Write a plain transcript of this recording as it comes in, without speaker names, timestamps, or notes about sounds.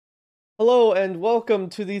Hello and welcome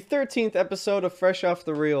to the 13th episode of Fresh Off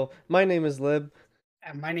the Reel. My name is Lib,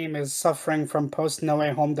 And my name is suffering from post No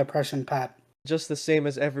Way Home depression, Pat. just the same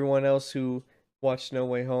as everyone else who watched No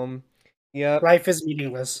Way Home. Yep. Life is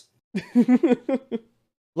meaningless.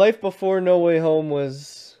 Life before No Way Home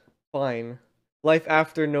was fine. Life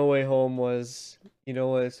after No Way Home was,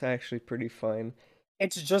 it's actually pretty fine.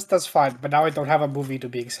 It's just as fun, but now I don't have a movie to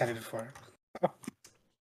be excited for.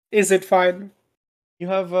 Is it fine? You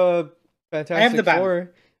have I have the Fantastic Batman.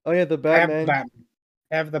 Four. Oh yeah, the I have the Batman. Batman.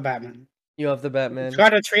 I have the Batman. You have the We Batman.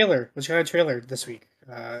 got a trailer. We got a trailer this week.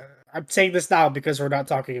 I'm saying this now because we're not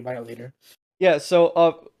talking about it later. Yeah,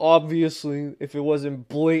 so obviously, if it wasn't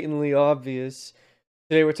blatantly obvious,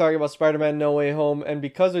 today we're talking about Spider-Man No Way Home, and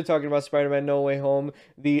because we're talking about Spider-Man No Way Home,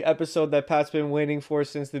 the episode that Pat's been waiting for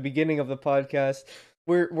since the beginning of the podcast,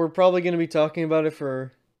 we're probably going to be talking about it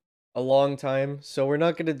for a long time. So we're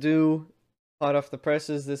not going to do hot off the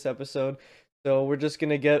presses this episode. So we're just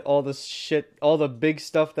going to get all the shit, all the big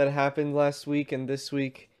stuff that happened last week and this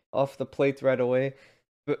week off the plate right away.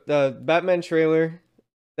 But the Batman trailer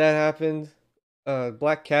that happened,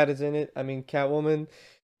 Black Cat is in it. I mean Catwoman.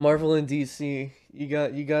 Marvel and DC, you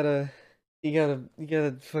gotta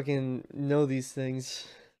fucking know these things.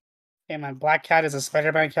 Hey man, Black Cat is a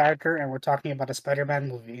Spider-Man character, and we're talking about a Spider-Man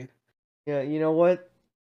movie. Yeah, you know what?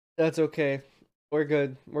 That's okay. We're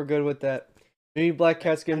good. We're good with that. Maybe Black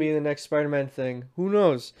Cat's gonna And, be in the next Spider-Man thing. Who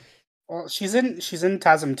knows? well, she's in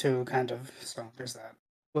TASM too, kind of. So there's that.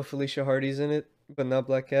 But Felicia Hardy's in it, but not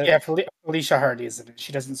Black Cat. Yeah, Felicia Hardy is in it.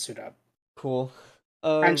 She doesn't suit up. Cool.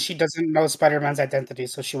 And she doesn't know Spider-Man's identity,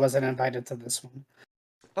 so she wasn't invited to this one.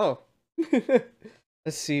 Oh.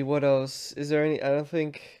 Let's see what else. Is there any? I don't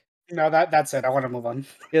think. No, that's it. I want to move on.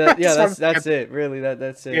 Yeah, Just wanna that's get- it. Really,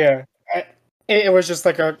 that's it. Yeah, it was just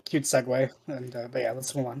like a cute segue, and but yeah,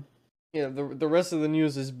 let's move on. Yeah, the rest of the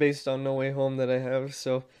news is based on No Way Home that I have,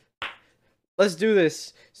 so let's do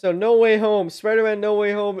this. So No Way Home, Spider-Man No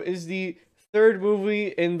Way Home is the third movie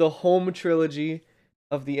in the Home trilogy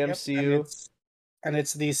of the Yep, MCU. and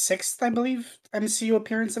it's the sixth, I believe, MCU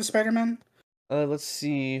appearance of Spider-Man. Let's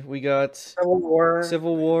see. We got Civil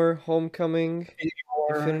War, Homecoming,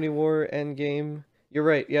 War. Infinity War, Endgame. You're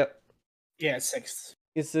right. Yep. Yeah, sixth.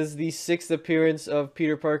 This is the sixth appearance of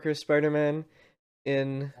Peter Parker Spider-Man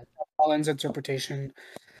in. Holland's interpretation.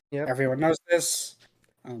 Yep. Everyone knows this.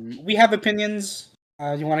 We have opinions.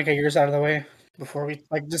 You want to get yours out of the way before we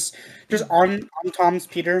just on Tom's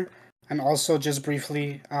Peter, and also just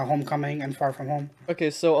briefly Homecoming and Far From Home. Okay,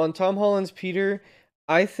 so on Tom Holland's Peter,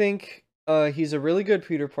 I think he's a really good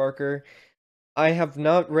Peter Parker. I have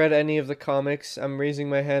not read any of the comics. I'm raising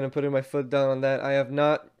my hand and putting my foot down on that. I have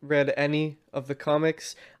not read any of the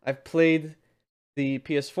comics. I've played the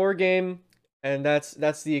PS4 game, and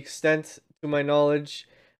that's the extent to my knowledge.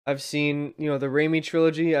 I've seen, the Raimi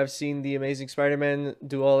trilogy, I've seen the Amazing Spider-Man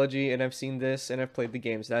duology, and I've seen this, and I've played the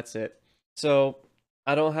games. That's it. So,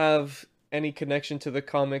 I don't have any connection to the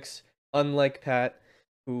comics, unlike Pat,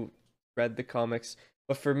 who read the comics.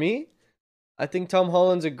 But for me, I think Tom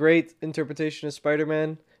Holland's a great interpretation of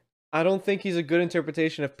Spider-Man. I don't think he's a good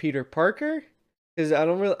interpretation of Peter Parker, because I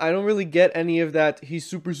don't really get any of that. He's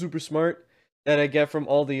super smart that I get from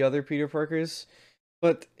all the other Peter Parkers.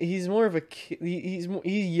 But he's more of a kid. He's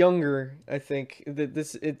younger, I think.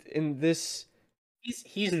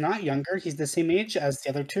 He's not younger. He's the same age as the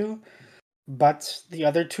other two, but the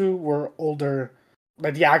other two were older.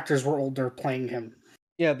 Like the actors were older playing him.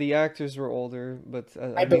 Yeah, the actors were older, but I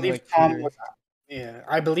mean, believe like Tom Peter. was. Yeah,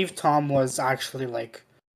 I believe Tom was actually like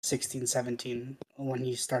 16, 17 when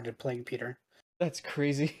he started playing Peter. That's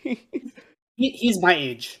crazy. He's my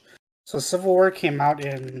age. So Civil War came out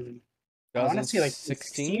in, I want to say like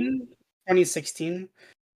 2016? 2016.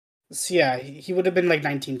 So yeah, he would have been like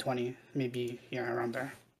 19, 20, maybe, yeah, around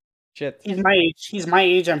there. Shit. He's my age. He's my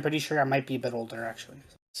age. I'm pretty sure I might be a bit older actually.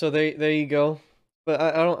 So there you go. But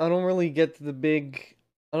I don't really get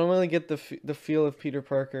I don't really get the feel of Peter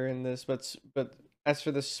Parker in this, but as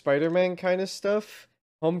for the Spider-Man kind of stuff,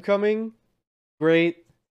 Homecoming, great.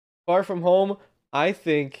 Far From Home, I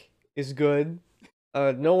think is good.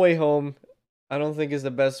 No Way Home, I don't think is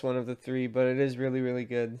the best one of the three, but it is really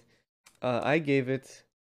good. I gave it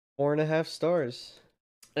 4.5 stars.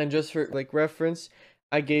 And just for like reference,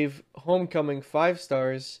 I gave Homecoming 5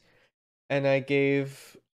 stars, and I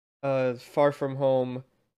gave Far From Home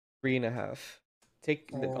 3.5.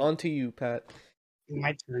 Take on to you, Pat.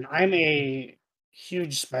 My turn. I'm a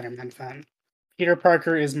huge Spider-Man fan. Peter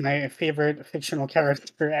Parker is my favorite fictional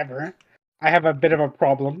character ever. I have a bit of a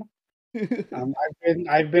problem.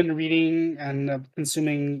 I've been reading and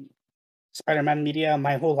consuming Spider-Man media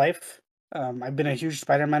my whole life. I've been a huge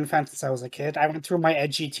Spider-Man fan since I was a kid. I went through my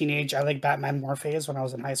edgy teenage I like Batman more phase when I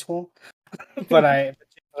was in high school, but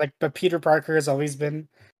but Peter Parker has always been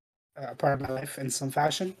a part of my life in some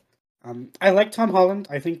fashion. I like Tom Holland.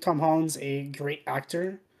 I think Tom Holland's a great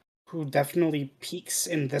actor who definitely peaks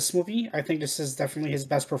in this movie. I think this is definitely his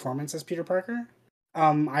best performance as Peter Parker.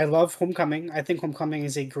 I love Homecoming. I think Homecoming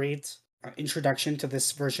is a great introduction to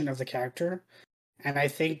this version of the character, and I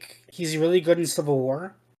think he's really good in Civil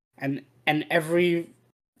War. And every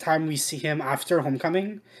time we see him after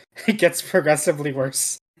Homecoming, it gets progressively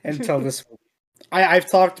worse until this movie. I've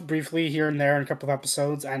talked briefly here and there in a couple of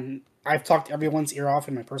episodes, and I've talked everyone's ear off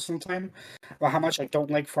in my personal time about how much I don't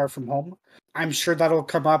like Far From Home. I'm sure that'll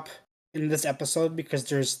come up in this episode because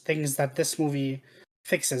there's things that this movie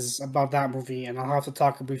fixes about that movie, and I'll have to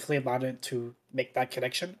talk briefly about it to make that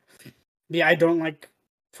connection. Yeah, I don't like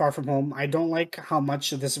Far From Home. I don't like how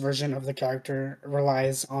much this version of the character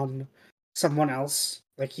relies on someone else.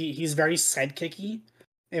 Like he's very sidekicky,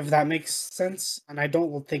 if that makes sense. And I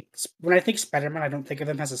don't think when I think Spider Man, I don't think of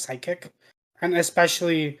him as a sidekick. And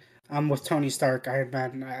especially with Tony Stark, Iron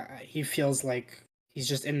Man, he feels like he's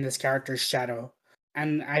just in this character's shadow.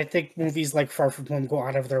 And I think movies like Far From Home go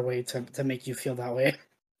out of their way to make you feel that way. Right.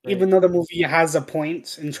 Even though the movie has a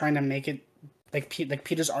point in trying to make it like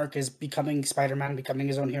Peter's arc is becoming Spider-Man, becoming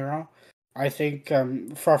his own hero. I think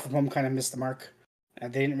Far From Home kind of missed the mark. They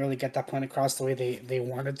didn't really get that point across the way they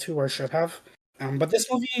wanted to or should have. But this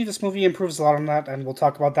movie improves a lot on that, and we'll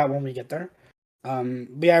talk about that when we get there. But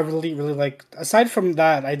yeah, I really like. Aside from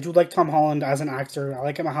that, I do like Tom Holland as an actor. I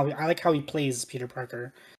like how he plays Peter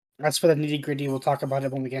Parker. As for the nitty gritty, we'll talk about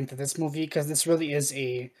it when we get into this movie because this really is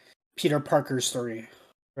a Peter Parker story.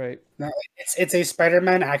 Right. Now, it's a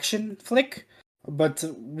Spider-Man action flick, but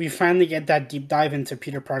we finally get that deep dive into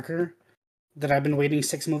Peter Parker that I've been waiting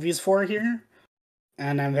 6 movies for here,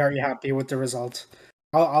 and I'm very happy with the result.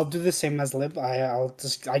 I'll do the same as Lib. I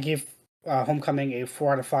gave Homecoming a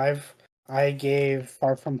 4 out of 5. I gave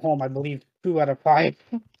Far From Home, I believe, 2 out of 5.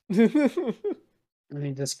 Let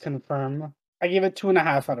me just confirm. I gave it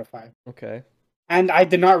 2.5 out of 5, Okay. and I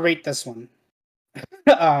did not rate this one.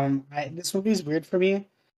 This movie is weird for me,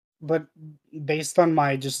 but based on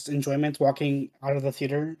my just enjoyment walking out of the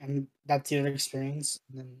theater and that theater experience,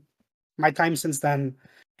 and my time since then,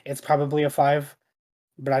 it's probably a 5.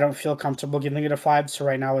 But I don't feel comfortable giving it a 5. So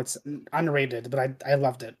right now it's unrated. But I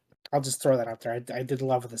loved it. I'll just throw that out there. I did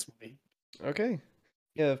love this movie. Okay.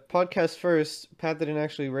 Yeah, podcast first. Pat didn't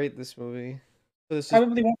actually rate this movie. So this is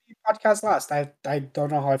Probably won't be podcast last. I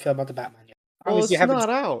don't know how I feel about the Batman yet. well, Obviously, it's not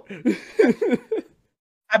out.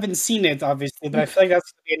 haven't seen it obviously, but I feel like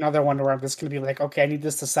that's gonna be another one where I'm just gonna be like, okay, I need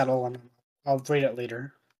this to settle, and I'll rate it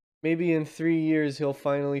later. Maybe in 3 years he'll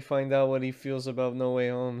finally find out what he feels about No Way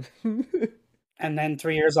Home. And then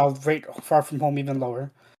 3 years, I'll rate Far From Home even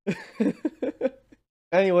lower.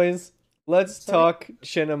 Anyways, let's So yeah, talk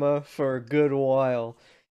cinema for a good while.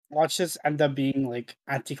 watch this end up being like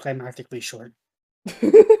anticlimactically short. But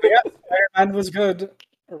yeah, Spider-Man was good.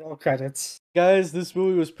 Roll credits. Guys, this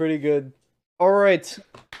movie was pretty good. Alright,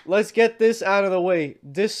 let's get this out of the way.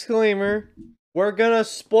 Disclaimer, we're gonna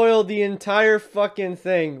spoil the entire fucking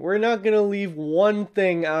thing. We're not gonna leave one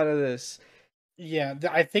thing out of this. Yeah,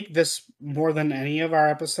 I think this more than any of our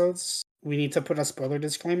episodes, we need to put a spoiler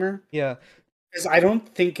disclaimer Yeah, because I don't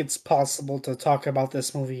think it's possible to talk about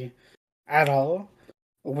this movie at all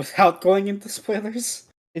without going into spoilers.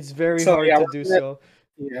 it's very So hard yeah, to do so.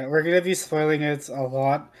 we're gonna be spoiling it a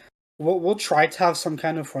lot. We'll try to have some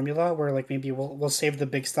kind of formula where like maybe we'll save the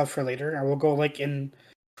big stuff for later, and we'll go like in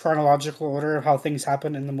chronological order of how things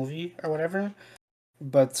happen in the movie or whatever.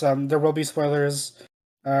 But there will be spoilers.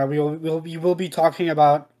 We will be talking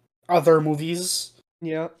about other movies,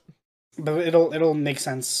 Yeah. but it'll make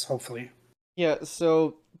sense hopefully. Yeah,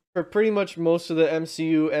 so for pretty much most of the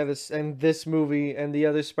MCU and this movie and the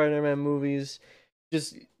other Spider-Man movies,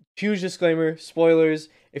 just huge disclaimer, spoilers.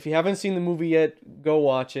 If you haven't seen the movie yet, go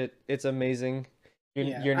watch it. It's amazing.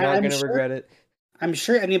 Yeah, You're not gonna regret it. I'm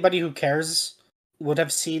sure anybody who cares would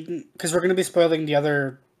have seen because we're gonna be spoiling the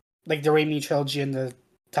other like the Raimi trilogy and the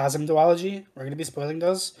Tasm duology. We're gonna be spoiling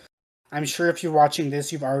those. I'm sure if you're watching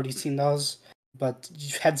this, you've already seen those. But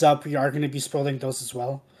heads up, we are gonna be spoiling those as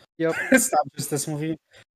well. Yep. It's not just this movie.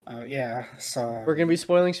 Yeah, so We're gonna be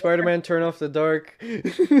spoiling Spider-Man Turn Off the Dark.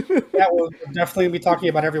 yeah, we'll definitely be talking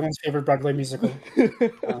about everyone's favorite Broadway musical.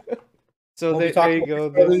 So We'll be there talking you go.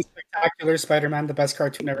 about Spoiling Spectacular Spider-Man, the best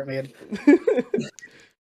cartoon ever made.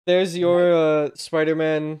 There's your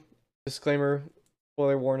Spider-Man disclaimer,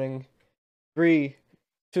 spoiler warning. 3,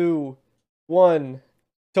 2, 1.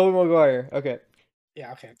 Tobey Maguire. Okay.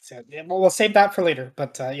 Yeah, okay. So, yeah, well, we'll save that for later.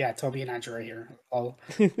 But yeah, Toby and Andrew are here. Well,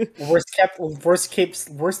 worst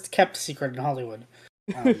kept secret in Hollywood.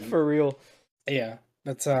 Um, For real. yeah,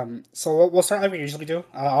 but so we'll start like we usually do.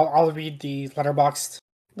 I'll read the letterboxed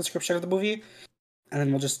description of the movie, and then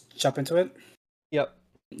we'll just jump into it. Yep.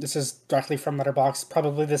 This is directly from Letterboxd,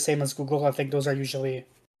 probably the same as Google. I think those are usually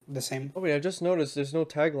the same. Oh wait, I just noticed there's no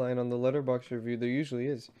tagline on the Letterboxd review. There usually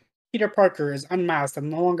is. Peter Parker is unmasked and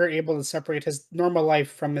no longer able to separate his normal life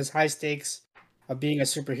from his high stakes of being a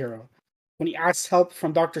superhero. When he asks help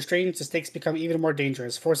from Doctor Strange, the stakes become even more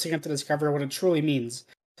dangerous, forcing him to discover what it truly means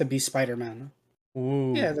to be Spider-Man.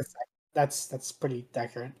 Ooh. Yeah, that's pretty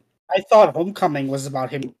accurate. I thought Homecoming was about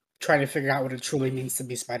him trying to figure out what it truly means to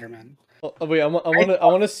be Spider-Man. Oh, wait, I I thought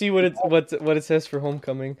wanna see what it says for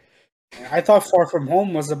Homecoming. I thought Far From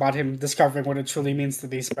Home was about him discovering what it truly means to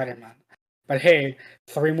be Spider-Man. But hey,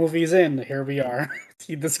 3 movies in, here we are.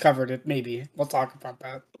 He discovered it, maybe. We'll talk about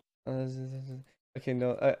that. Uh, okay,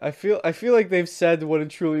 no, I feel like they've said what it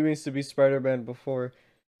truly means to be Spider-Man before.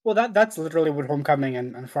 Well, that's literally what Homecoming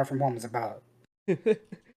and Far From Home is about.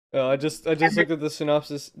 Oh, I just looked at the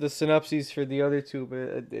synopses for the other two, but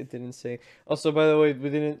it didn't say. Also, by the way, we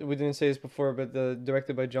didn't say this before, but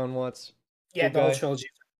directed by John Watts. Yeah, Good the whole guy. trilogy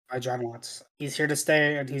by John Watts. He's here to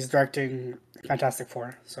stay, and he's directing Fantastic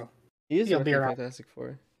Four, so He is he'll be directing around. Fantastic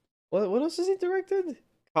Four. What else has he directed?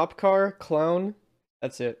 Cop Car, Clown.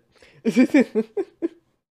 That's it.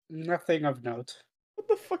 Nothing of note. What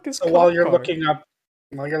the fuck is So while Cop you're Car? looking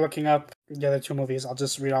up, the other 2 movies, I'll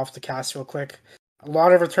just read off the cast real quick. A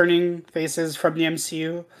lot of returning faces from the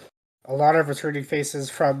MCU. A lot of returning faces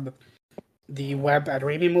from the Webb and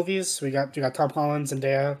Raimi movies. We got Tom Holland,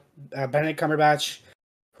 Zendaya, Benedict Cumberbatch,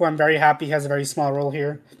 who I'm very happy has a very small role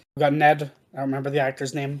here. We got Ned. I don't remember the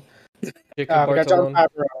actor's name. Jacob We got John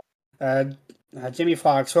Bartolone. Favreau, Jimmy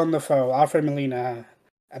Fox, Willem Dafoe, Alfred Molina,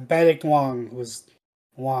 Benedict Wong, who's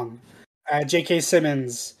Wong, J.K.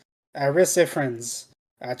 Simmons, Rhys Ifrans,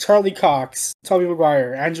 Charlie Cox, Tobey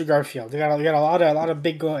Maguire, Andrew Garfield. We got a lot of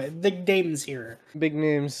big names here. Big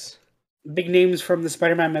names. Big names from the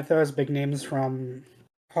Spider-Man mythos. Big names from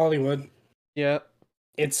Hollywood. Yeah.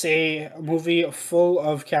 It's a movie full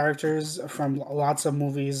of characters from lots of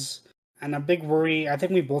movies, and a big worry I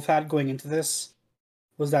think we both had going into this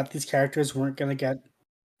was that these characters weren't gonna get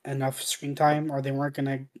enough screen time, or they weren't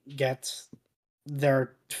gonna get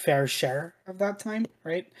their fair share of that time,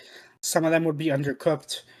 right? Some of them would be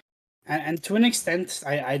undercooked, and to an extent,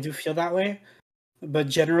 I do feel that way. But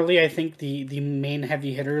generally, I think the main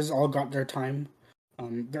heavy hitters all got their time.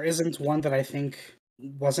 There isn't one that I think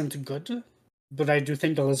wasn't good, but I do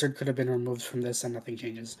think the lizard could have been removed from this and nothing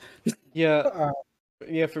changes. Yeah. Uh,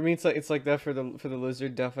 Yeah, for me it's like that for the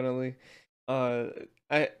lizard definitely. Uh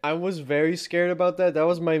I was very scared about that. That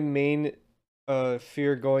was my main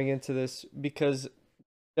fear going into this because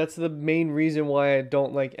that's the main reason why I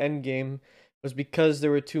don't like Endgame was because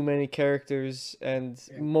there were too many characters and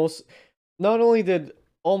yeah. most not only did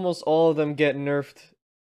almost all of them get nerfed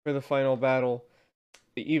for the final battle,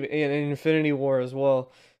 even in Infinity War as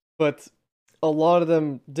well, but a lot of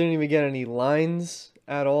them didn't even get any lines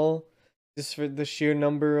at all, just for the sheer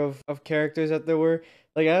number of characters that there were.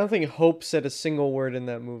 Like I don't think Hope said a single word in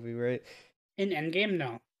that movie, right? In Endgame,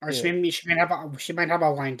 no. Or Yeah. she might have a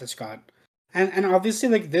line to Scott, and obviously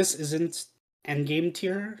like this isn't Endgame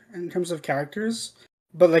tier in terms of characters,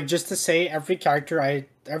 but like just to say every actor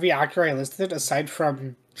I listed aside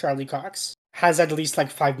from Charlie Cox has at least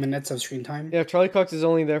like 5 minutes of screen time. Yeah, Charlie Cox is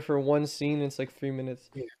only there for one scene, it's like 3 minutes.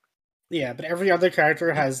 Yeah, yeah, but every other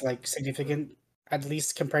character has like significant, at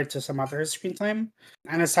least compared to some others, screen time.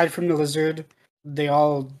 And aside from the lizard, they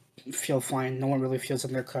all feel fine. No one really feels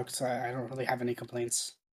undercooked. So I don't really have any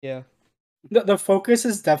complaints. Yeah. The focus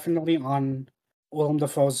is definitely on Willem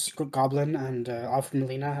Dafoe's Goblin and Alfred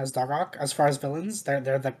Molina as Doc Ock. As far as villains,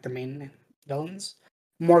 they're like the main villains.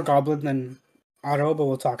 More Goblin than Otto, but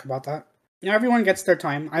we'll talk about that. Yeah, everyone gets their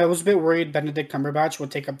time. I was a bit worried Benedict Cumberbatch would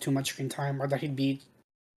take up too much screen time or that he'd be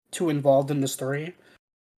too involved in the story,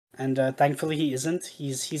 and thankfully he isn't.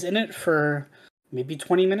 He's in it for maybe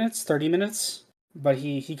 20 minutes, 30 minutes, but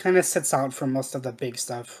he kind of sits out for most of the big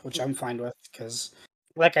stuff, which I'm fine with because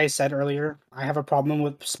like I said earlier, I have a problem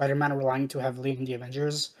with Spider-Man relying too heavily on the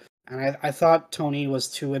Avengers, and I thought Tony was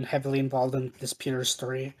too heavily involved in this Peter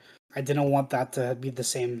story. I didn't want that to be the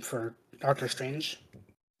same for Doctor Strange,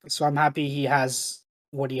 so I'm happy he has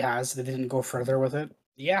what he has. They didn't go further with it.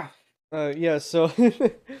 Yeah, Yeah, so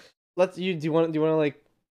let's you do you want to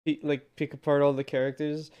like pick apart all the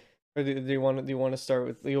characters or do you want to start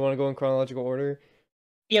with do you want to go in chronological order?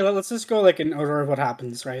 yeah. Let's just go like in order of what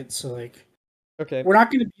happens, right? So like Okay. we're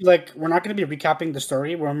not gonna be recapping the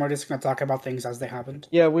story. We're just gonna talk about things as they happened.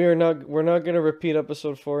 Yeah, we're not gonna repeat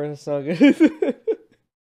episode 4, and it's not good.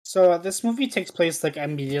 So this movie takes place like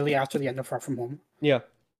immediately after the end of Far From Home. Yeah.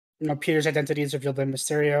 You know, Peter's identity is revealed by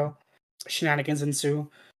Mysterio. Shenanigans ensue.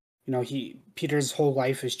 You know, Peter's whole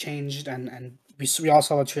life is changed, and we all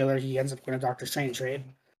saw the trailer. He ends up going to Doctor Strange, right?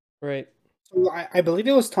 Right. So I believe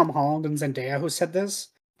it was Tom Holland and Zendaya who said this,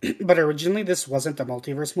 but originally this wasn't a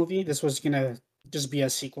multiverse movie. This was gonna just be a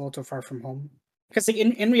sequel to Far From Home. Because like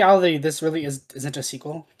in reality, this really isn't a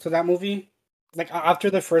sequel to that movie. Like after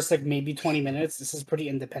the first like maybe 20 minutes, this is pretty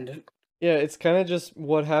independent. Yeah, it's kind of just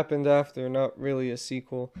what happened after, not really a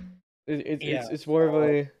sequel. Yeah. It's more of So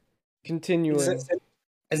a continuing.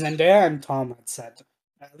 Zendaya and Tom had said,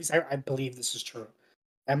 at least I believe this is true.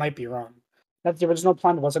 I might be wrong. That the original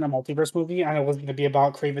plan wasn't a multiverse movie, and it was going to be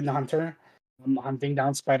about Kraven the Hunter hunting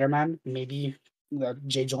down Spider Man. Maybe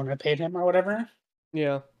Jay Jonah paid him or whatever.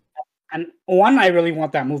 Yeah. And one, I really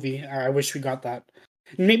want that movie. I wish we got that.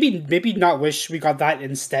 Maybe not wish we got that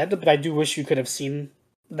instead, but I do wish we could have seen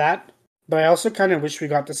that. But I also kind of wish we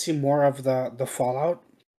got to see more of the fallout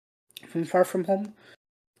from Far From Home.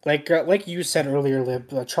 Like you said earlier,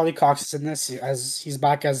 Lib, Charlie Cox is in this as he's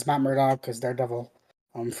back as Matt Murdock as Daredevil,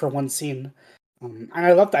 for one scene, and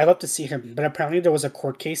I love to see him. But apparently there was a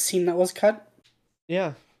court case scene that was cut,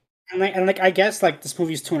 Yeah. and I guess like this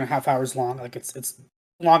movie's 2.5 hours long. Like it's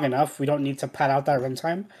long enough. We don't need to pad out that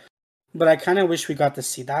runtime. But I kind of wish we got to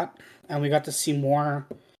see that, and we got to see more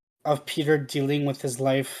of Peter dealing with his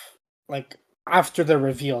life like after the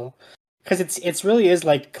reveal, because it's really is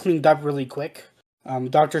like cleaned up really quick.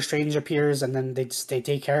 Doctor Strange appears, and then they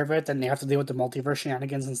take care of it, and they have to deal with the multiverse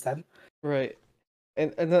shenanigans instead. Right.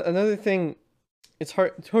 And another thing, it's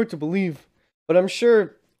hard to believe, but I'm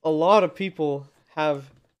sure a lot of people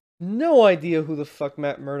have no idea who the fuck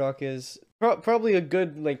Matt Murdock is. Probably a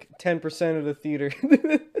good like 10% of the theater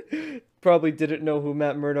probably didn't know who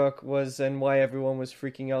Matt Murdock was and why everyone was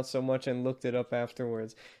freaking out so much and looked it up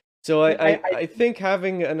afterwards. So I think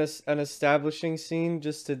having an establishing scene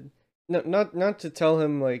just to not to tell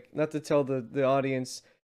him like not to tell the audience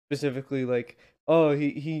specifically like, oh,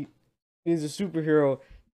 he's a superhero,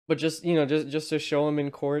 but just just to show him in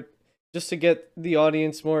court, just to get the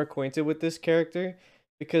audience more acquainted with this character,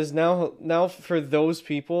 because now for those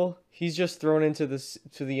people he's just thrown into this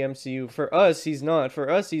to the MCU. For us he's not. For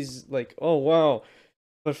us he's like, oh wow.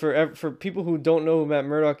 But for people who don't know who Matt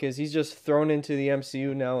Murdock is, he's just thrown into the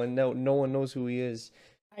MCU now, and no one knows who he is.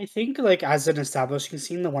 I think like as an establishing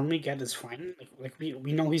scene, the one we get is fine. Like we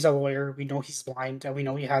know he's a lawyer, we know he's blind, and we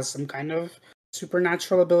know he has some kind of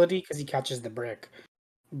supernatural ability because he catches the brick.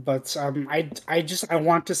 But I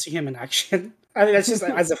want to see him in action. I mean, that's just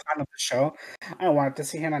as a fan of the show, I want to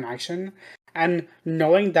see him in action. And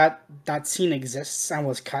knowing that that scene exists and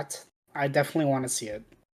was cut, I definitely want to see it.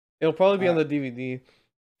 It'll probably be on Uh, the DVD.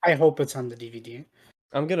 I hope it's on the DVD.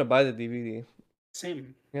 I'm gonna buy the DVD.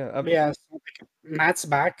 Same. Yeah, But yeah, so, like, Matt's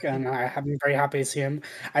back, and I'm very happy to see him.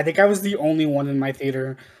 I think I was the only one in my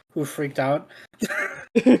theater who freaked out,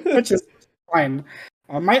 which is fine.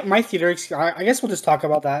 My theater, I guess we'll just talk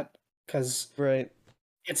about that because right.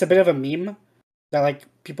 it's a bit of a meme that like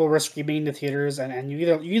people were screaming in the theaters, and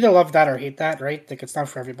you either love that or hate that, right? Like it's not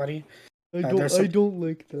for everybody. There's some I people don't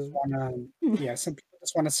like who just that. wanna, yeah, some people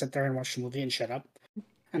just want to sit there and watch the movie and shut up,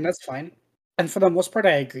 and that's fine. And for the most part,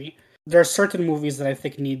 I agree. There are certain movies that I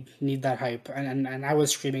think need that hype, and I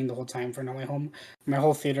was screaming the whole time for No Way Home. My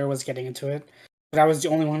whole theater was getting into it, but I was the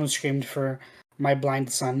only one who screamed for My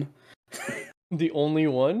Blind Son. The only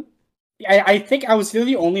one? I think I was either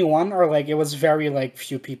the only one, or like it was very like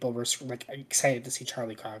few people were like excited to see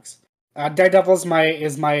Charlie Cox. Daredevil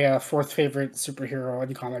is my fourth favorite superhero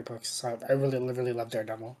in comic books, so I really love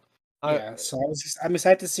Daredevil. I Yeah, so I'm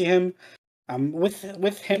excited to see him.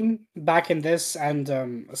 With him back in this,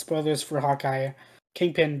 and spoilers for Hawkeye,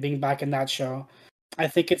 Kingpin being back in that show, I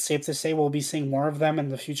think it's safe to say we'll be seeing more of them in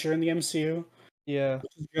the future in the MCU. yeah.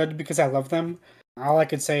 Which is good because I love them. All I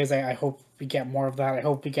could say is I hope we get more of that. I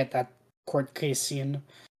hope we get that court case scene.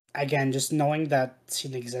 Again, just knowing that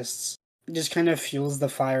scene exists just kind of fuels the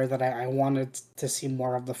fire that I wanted to see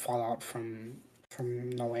more of the fallout from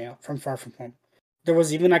No Way from Far From Home. There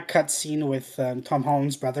was even a cut scene with Tom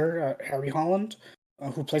Holland's brother, Harry Holland,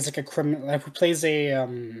 who plays like a criminal, who plays a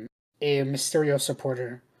Mysterio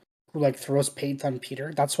supporter who like throws paint on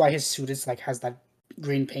Peter. That's why his suit is like has that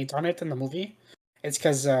green paint on it in the movie. It's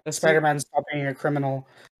because That's Spider it. Man's stopping a criminal,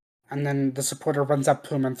 and then the supporter runs up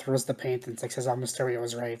to him and throws the paint and like says, "Oh, Mysterio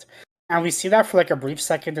was right." And we see that for like a brief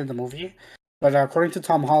second in the movie, but according to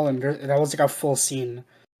Tom Holland, that was like a full scene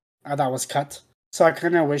that was cut. So I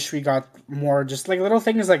kind of wish we got more, just like little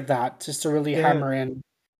things like that, just to really Yeah. hammer in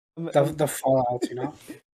Im- the im- fallout.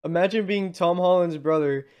 Imagine being Tom Holland's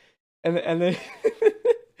brother, and then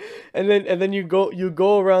and then you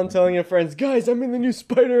go around telling your friends, guys, I'm in the new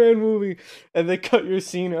Spider-Man movie, and they cut your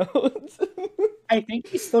scene out. I think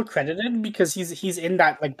he's still credited because he's in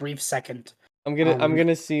that like brief second. I'm Um,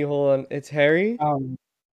 gonna see. Hold on, it's Harry. um,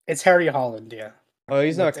 it's Harry Holland, yeah. Oh, But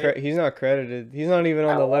he's not credited. He's not even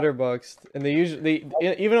on the uh, Letterboxd. And they usually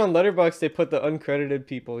even on Letterboxd they put the uncredited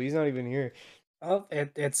people. He's not even here.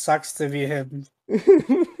 it sucks to be him.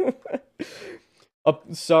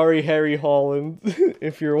 Sorry, Harry Holland,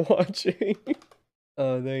 if you're watching.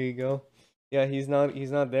 Oh, there you go. Yeah, he's not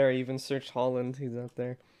there. I even searched Holland. He's not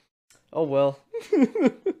there. Oh well.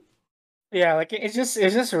 Yeah, like it's just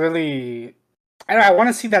really. I want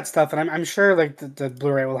to see that stuff, and I'm sure like the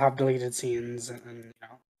Blu-ray will have deleted scenes, and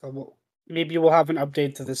so maybe we'll have an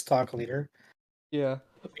update to this talk later. Yeah.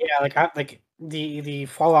 Yeah, like the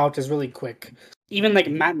fallout is really quick. Even like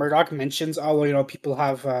Matt Murdock mentions, oh well, people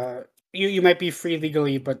have you might be free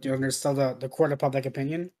legally, but there's still the court of public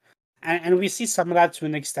opinion, and we see some of that to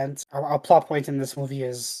an extent. A plot point in this movie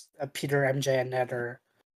is Peter, MJ, and Ned are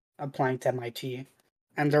applying to MIT,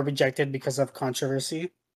 and they're rejected because of controversy, and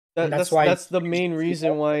That that's that's why that's the main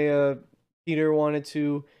reason why Peter wanted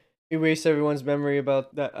to erase everyone's memory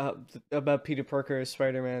about Peter Parker as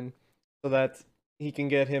Spider-Man, so that he can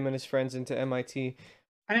get him and his friends into MIT.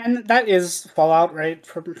 and that is fallout, right,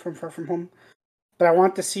 from Far From Home. But I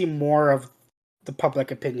want to see more of the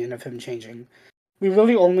public opinion of him changing. We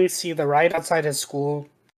really only see the riot outside his school,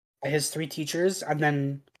 his three teachers, and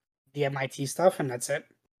then the MIT stuff, and that's it.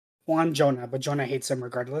 One Jonah, but Jonah hates him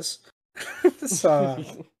regardless. So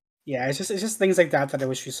yeah, it's just things like that that I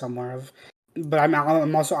wish we saw more of. But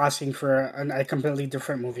I'm also asking for a completely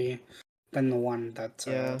different movie than the one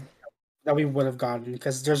Yeah. that we would have gotten,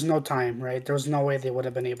 because there's no time, right? There was no way they would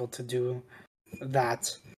have been able to do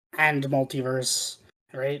that and multiverse,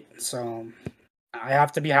 right? So I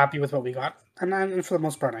have to be happy with what we got, and for the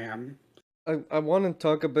most part, I am. I want to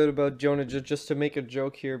talk a bit about Jonah just to make a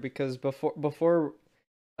joke here because before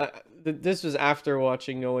this was after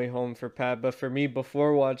watching No Way Home for Pat, but for me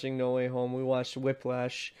before watching No Way Home, we watched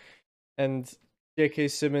Whiplash, and J.K.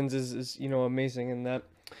 Simmons is amazing in that.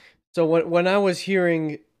 So when I was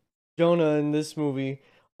hearing Jonah in this movie,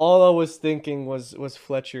 all I was thinking was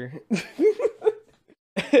Fletcher.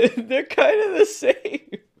 They're kind of the same.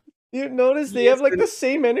 You notice they He have is like an, the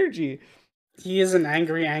same energy. he is an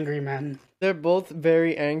angry, angry man. They're both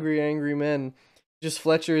very angry, angry men. Just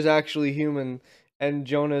Fletcher is actually human, and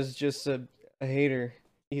Jonah's just a hater.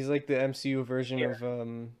 He's like the MCU version Yeah, of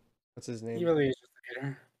what's his he name? really is just a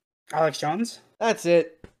hater. Alex Jones? That's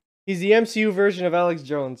it. He's the MCU version of Alex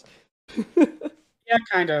Jones. Yeah,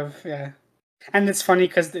 kind of. Yeah, and it's funny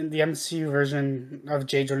because the MCU version of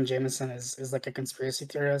J. Jordan Jameson is like a conspiracy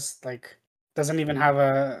theorist. Like, doesn't even have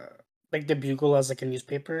a like the Bugle as like a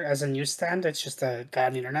newspaper as a newsstand. It's just a guy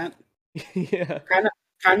on the internet. Yeah. Kind of,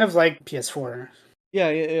 kind of like PS4. Yeah,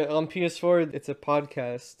 on PS4 it's a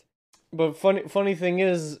podcast. But funny thing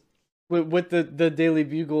is with the Daily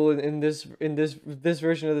Bugle in this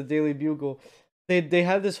version of the Daily Bugle, they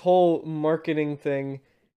had this whole marketing thing.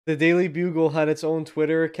 The Daily Bugle had its own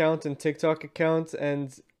Twitter account and TikTok account,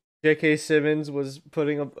 and J.K. Simmons was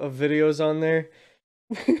putting up videos on there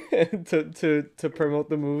to promote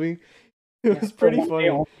the movie. It Yeah, was pretty funny.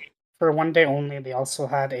 for one day only, they also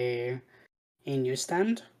had a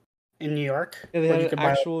newsstand in New York Yeah, they where had you an could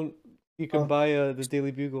buy. actual you could Oh, buy the Daily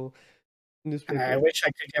Bugle and I newspaper. wish I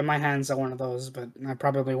could get my hands on one of those, but I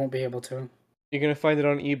probably won't be able to. You're gonna find it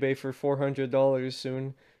on eBay for $400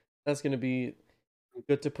 soon. That's gonna be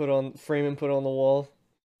good to put on frame and put on the wall.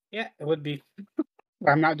 Yeah, it would be. But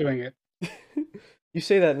I'm not doing it. You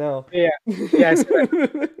say that now. Yeah, yeah, I see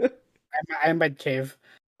that. I'm at cave.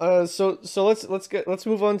 So let's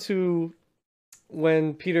move on to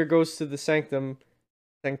when Peter goes to the Yeah,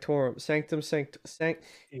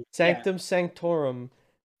 sanctum sanctorum.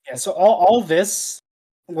 yeah. So all this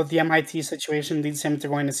with the MIT situation leads him to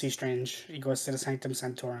going to see Strange. He goes to the Sanctum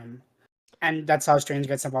Sanctorum, and that's how Strange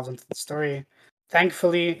gets involved into the story.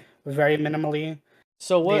 Thankfully, very minimally.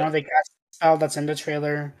 So what? They cast the spell that's in the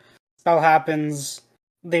trailer. Spell happens.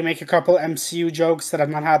 They make a couple MCU jokes that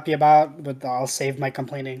I'm not happy about, but I'll save my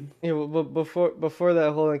complaining. Yeah, but before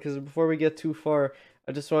that, hold on, because before we get too far,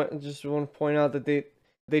 I just want to point out that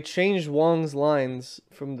they changed Wong's lines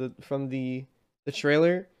from the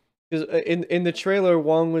trailer, because in the trailer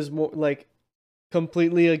Wong was more like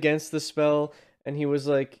completely against the spell, and he was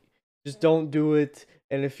like, just don't do it,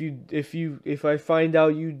 and if I find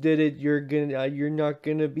out you did it, you're not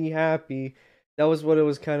gonna be happy. That was what it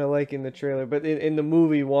was kind of like in the trailer. But in the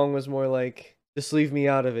movie, Wong was more like, just leave me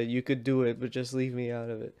out of it. You could do it, but just leave me out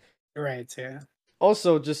of it. Right, yeah.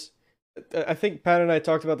 Also, just I think Pat and I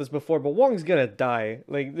talked about this before, but Wong's gonna die.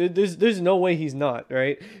 Like, there's no way he's not,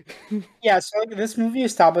 right? Yeah, so like this movie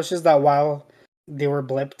establishes that while they were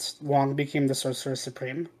blipped, Wong became the Sorcerer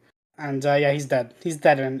Supreme. And yeah, he's dead. He's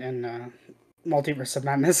dead in Multiverse of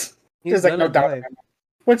Madness. He's There's like no gonna doubt die. about it.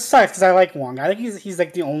 Which sucks because I like Wong. I think he's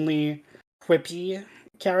like the only quippy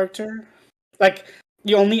character. Like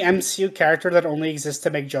the only MCU character that only exists to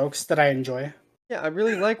make jokes that I enjoy. Yeah, I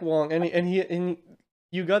really like Wong, and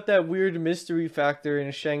you got that weird mystery factor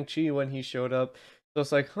in Shang-Chi when he showed up. So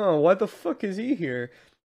it's like, huh, why the fuck is he here?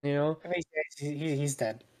 You know? I mean, he's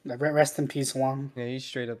dead. Like, rest in peace, Wong. Yeah, he's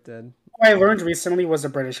straight up dead. Who I learned recently was a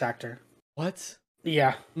British actor. What?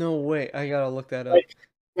 Yeah, No way. I gotta look that up.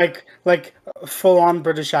 like full on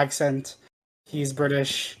British accent. He's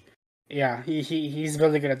British. Yeah, he's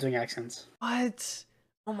really good at doing accents. What?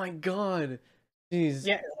 Oh my god. Jeez.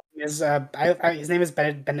 Yeah, his name is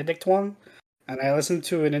Benedict Wong, and I listened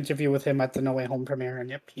to an interview with him at the No Way Home premiere, and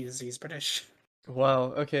yep, he's British.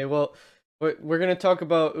 Wow. Okay, well, we're gonna talk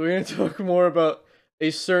more about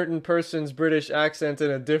a certain person's British accent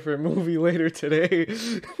in a different movie later today.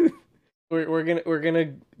 We're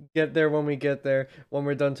gonna get there when we get there, when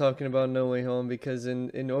we're done talking about No Way Home, because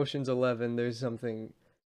in Ocean's 11 there's something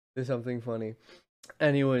funny.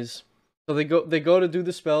 Anyways, so they go to do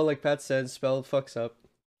the spell, like Pat said, spell fucks up.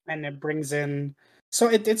 And it brings in. So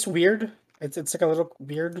it's weird. It's like a little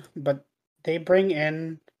weird, but they bring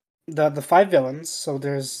in the five villains. So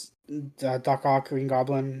there's Doc Ock, Green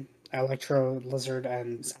Goblin, Electro, Lizard,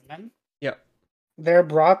 and Sandman. Yeah. They're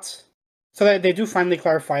brought. So they do finally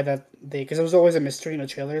clarify that because it was always a mystery in the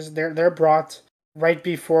trailers. They're brought right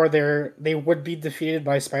before they would be defeated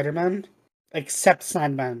by Spider-Man, except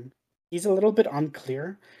Sandman. He's a little bit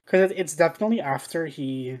unclear because it's definitely after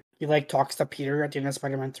he like talks to Peter at the end of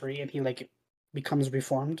Spider-Man 3 and he like becomes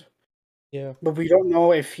reformed. Yeah. But we don't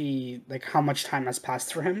know if he like how much time has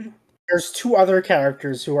passed for him. There's two other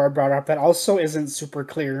characters who are brought up that also isn't super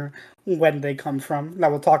clear when they come from that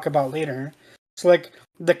we'll talk about later. So like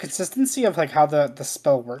the consistency of like how the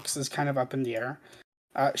spell works is kind of up in the air.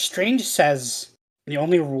 Strange says the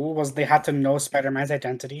only rule was they had to know Spider-Man's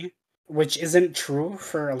identity, which isn't true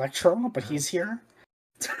for Electro, but he's here.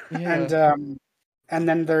 And Yeah. and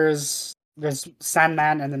then there's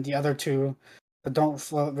Sandman, and then the other two that don't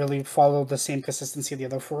really follow the same consistency the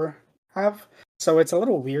other four have. So it's a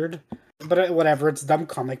little weird, but whatever. It's dumb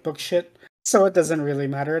comic book shit, so it doesn't really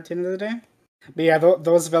matter at the end of the day. But yeah,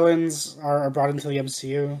 those villains are brought into the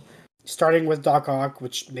MCU, starting with Doc Ock,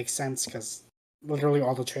 which makes sense because literally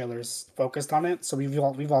all the trailers focused on it. So we've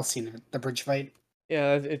all seen it, the bridge fight.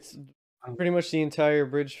 Yeah, it's Um, pretty much the entire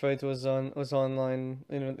bridge fight was online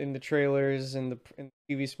in the trailers, in the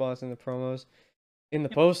TV spots, in the promos, in the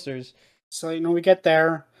posters. So we get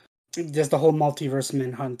there, just the whole multiverse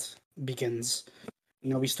manhunt begins.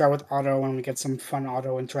 We start with Otto and we get some fun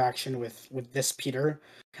Otto interaction with this Peter,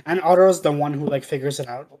 and Otto's the one who like figures it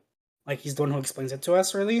out. Like he's the one who explains it to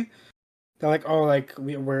us. Really, they're like, oh, like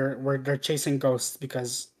they're chasing ghosts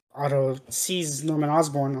because Otto sees Norman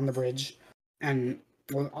Osborn on the bridge, and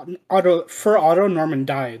well, Otto Norman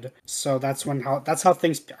died. So that's how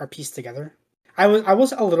things are pieced together. I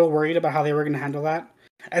was a little worried about how they were going to handle that,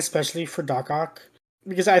 especially for Doc Ock,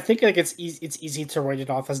 because I think like it's easy to write it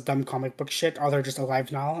off as dumb comic book shit. Oh, they're just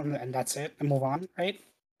alive now, and that's it, and move on, right?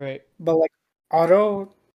 Right. But like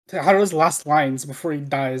Otto, Otto's last lines before he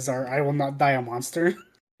dies are "I will not die a monster."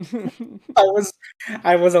 I was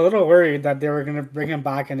I was a little worried that they were gonna bring him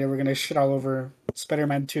back and they were gonna shit all over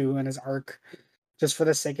Spider-Man 2 and his arc just for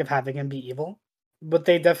the sake of having him be evil. But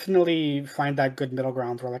they definitely find that good middle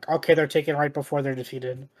ground where like, okay, they're taken right before they're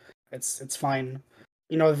defeated. It's fine.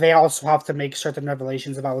 They also have to make certain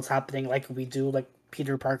revelations about what's happening like we do, like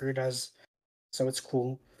Peter Parker does. So it's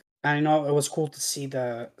cool. And I know it was cool to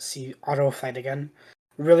see Otto fight again.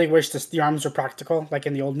 Really wish the arms were practical, like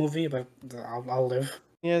in the old movie, but I'll live.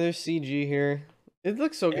 Yeah, there's CG here. Yeah. It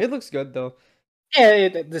looks good though. Yeah,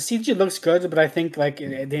 the CG looks good, but I think like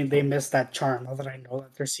they missed that charm. Now that I know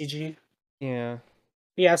that they're CG. Yeah.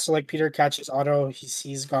 Yeah, so like Peter catches Otto, he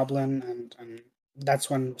sees Goblin, and that's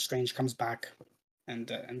when Strange comes back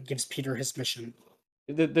and gives Peter his mission.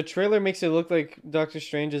 The trailer makes it look like Doctor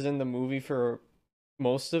Strange is in the movie for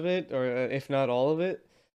most of it, or if not all of it.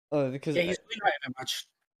 Because Yeah, he's really not in it much.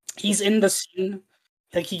 He's in the scene,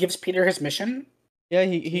 like he gives Peter his mission. yeah,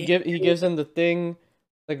 He he gives him the thing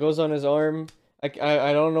that goes on his arm.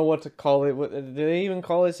 I don't know what to call it. What did they even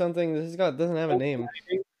call it something? This guy doesn't have a name.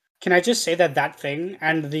 Can I just say that that thing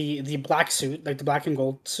and the black suit, like the black and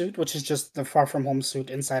gold suit, which is just the Far From Home suit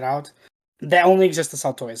inside out, that only exists to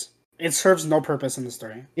sell toys. It serves no purpose in the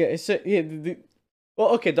story. Yeah, it's a, yeah. Well,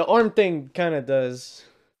 okay, the arm thing kind of does.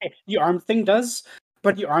 The arm thing does,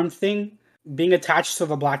 but the arm thing being attached to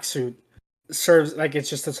the black suit serves like it's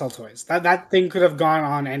just to sell toys. That thing could have gone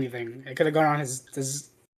on anything. It could have gone on his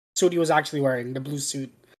suit he was actually wearing, the blue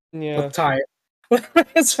suit Yeah. with tie,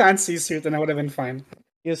 his fancy suit, and it would have been fine.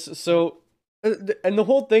 Yes. So, and the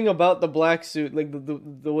whole thing about the black suit, like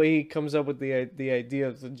the way he comes up with the idea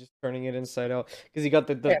of just turning it inside out, because he got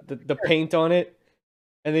Yeah, the sure. paint on it,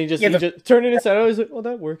 and then Yeah, he just turned it inside out. He's like, oh,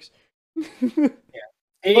 that works. yeah.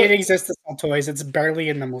 It But exists to sell toys. It's barely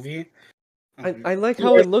in the movie. I like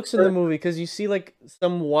how Yeah, it looks in the movie because you see like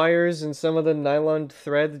some wires and some of the nylon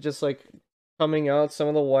thread just like coming out. Some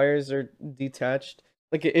of the wires are detached.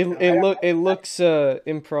 Like it looks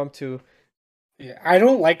impromptu. yeah, I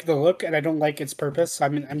don't like the look and I don't like its purpose.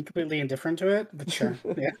 I'm completely indifferent to it, but sure.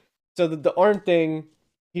 Yeah. So the arm thing,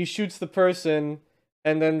 he shoots the person,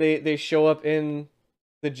 and then they show up in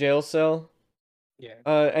the jail cell. Yeah.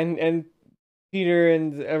 And Peter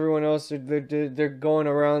and everyone else they're going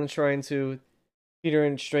around trying to Peter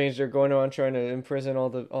and Strange they're going around trying to imprison all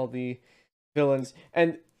the villains.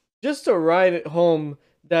 And just to ride it home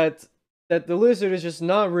that the Lizard is just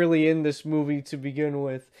not really in this movie to begin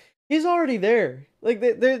with. He's already there. Like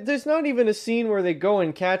there's not even a scene where they go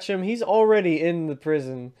and catch him. He's already in the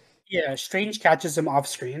prison. Yeah, Strange catches him off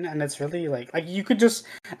screen and it's really like you could just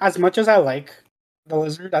as much as I like the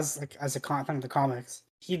Lizard as like as a fan of the comics,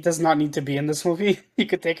 he does not need to be in this movie. You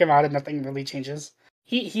could take him out and nothing really changes.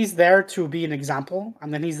 He's there to be an example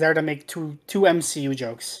and then he's there to make two MCU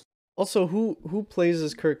jokes. Also, who plays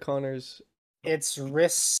as Kurt Connors? It's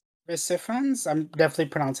Risifans. I'm definitely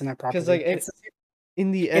pronouncing that Because like properly.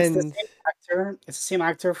 in the It's the end, same actor. It's the same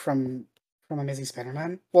actor from Amazing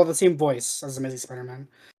Spider-Man. Well, the same voice as Amazing Spider-Man.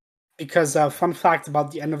 Because fun fact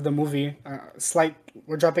about the end of the movie, slight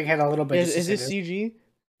we're jumping ahead a little bit just to is say this this. CG?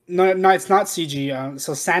 No, no, it's not CG.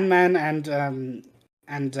 So Sandman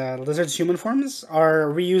and Lizard's human forms are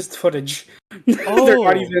reused footage. They're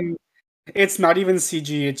not Oh, even. It's not even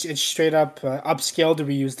CG. It's straight up upscaled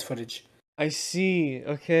reused footage. I see.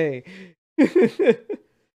 Okay. They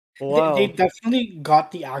Wow. definitely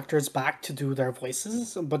got the actors back to do their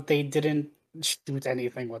voices, but they didn't shoot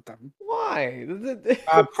anything with them. Why?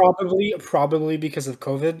 Probably because of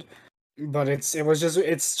COVID, but it's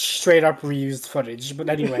straight up reused footage. But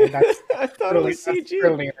anyway, I thought it was that's for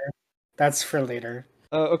CG. later. That's for later.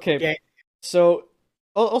 Okay. Yeah, So,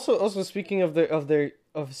 also speaking of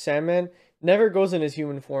of Sandman, never goes in his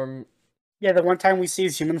human form. yeah. The one time we see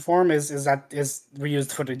his human form is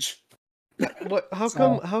reused footage. What?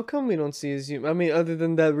 So How come we don't see his human? I mean, other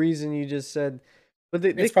than that reason you just said, but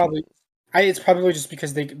it's probably it's probably just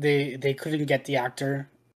because they couldn't get the actor,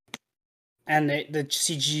 and the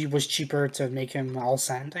CG was cheaper to make him all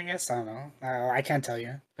sand. I guess I don't know. I can't tell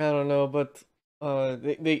you. I don't know, but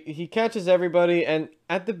he catches everybody, and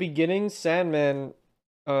at the beginning, Sandman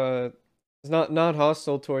is not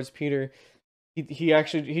hostile towards Peter. He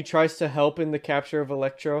actually he tries to help in the capture of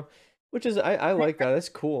Electro, which is I like that. That's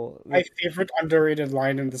cool. My Like favorite underrated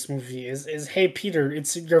line in this movie is "Hey Peter,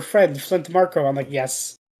 it's your friend Flint Marco." I'm like,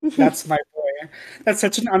 yes, that's my boy. That's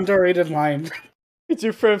such an underrated line. it's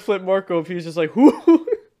your friend Flint Markov. He's just like who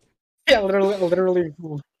Yeah, literally.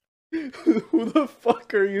 who the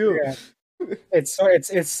fuck are you? Yeah,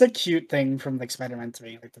 it's a cute thing from like Spider-Man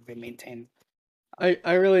 3, like that they maintain.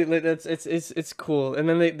 I really like that's it's cool. And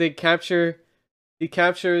then they capture he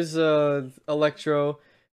captures Electro,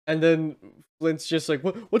 and then Flint's just like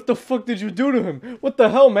what the fuck did you do to him? What the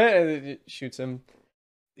hell, man? And it shoots him.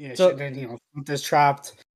 Yeah, So then Flint is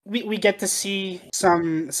trapped. We get to see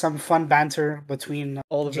some fun banter between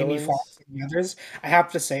all the Jamie villains. Foxx and the others. I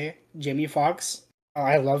have to say, Jamie Foxx,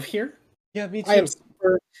 I love here. Yeah, me I am too.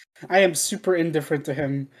 super I am super indifferent to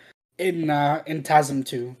him in TASM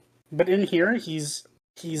 2. But in here he's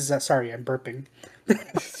sorry, I'm burping.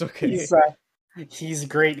 It's okay. he's he's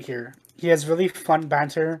great here. He has really fun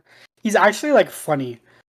banter. He's actually like funny.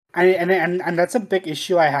 And that's a big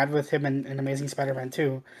issue I had with him in Amazing Spider-Man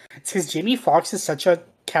 2. It's because Jamie Foxx is such a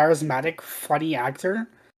charismatic, funny actor,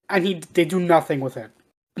 and they do nothing with it.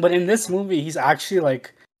 But in this movie, he's actually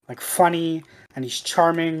like funny and he's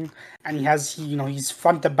charming and he's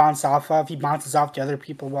fun to bounce off of. He bounces off the other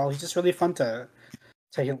people well. He's just really fun to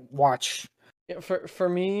watch. Yeah, for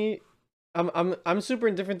me, I'm super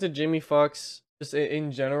indifferent to Jamie Foxx just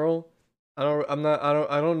in general. I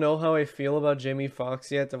don't know how I feel about Jamie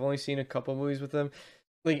Foxx yet. I've only seen a couple movies with him.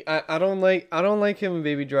 Like I don't like him in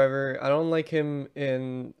Baby Driver. I don't like him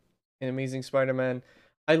in in Amazing Spider-Man.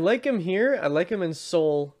 I like him here. I like him in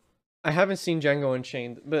Soul. I haven't seen Django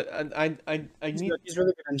Unchained, but I He's need. good. He's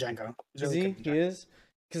really good in Django. He's Is really good he? in He Django. is.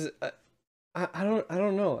 Because I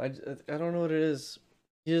don't know. I don't know what it is.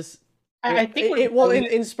 He just I think what well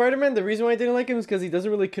really, in Spider-Man the reason why I didn't like him is because he doesn't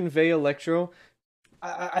really convey Electro.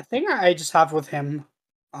 I think I just have with him,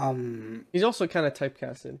 um, He's also kind of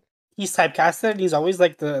typecasted. he's typecasted. He's always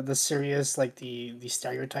like the serious, like the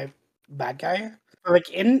stereotype bad guy. But, like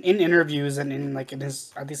in interviews and in like in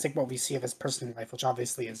his at least like what we see of his personal life, which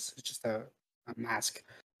obviously is just a mask,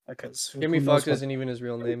 because Jamie who Foxx knows what, isn't even his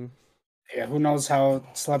real name. yeah, who knows how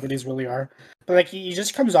celebrities really are. But like he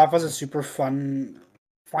just comes off as a super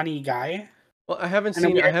funny guy. Well, And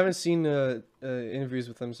then I haven't seen interviews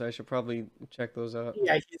with him, so I should probably check those out.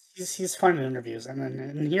 yeah, he's fun in interviews, and then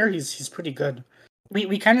in here he's pretty good.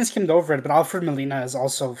 We kind of skimmed over it, but Alfred Molina is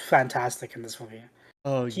also fantastic in this movie.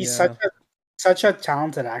 Oh He's yeah. such a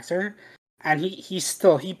talented actor, and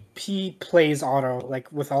he plays Otto like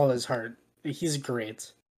with all his heart. He's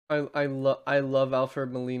great. I love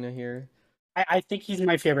Alfred Molina here. I think he's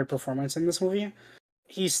my favorite performance in this movie.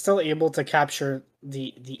 He's still able to capture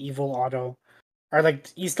the evil Otto, or like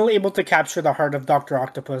he's still able to capture the heart of Doctor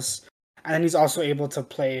Octopus, and then he's also able to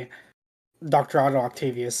play Doctor Otto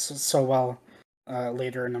Octavius so well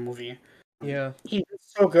later in the movie. Yeah. He's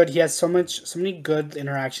so good. He has so many good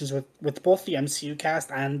interactions with both the MCU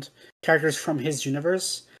cast and characters from his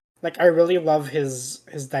universe. Like I really love his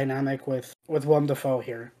dynamic with Willem Dafoe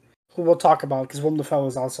here, who we'll talk about because Willem Dafoe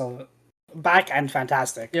is also back and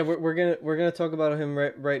fantastic. Yeah, we're gonna talk about him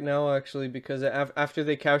right now actually because after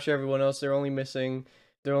they capture everyone else, they're only missing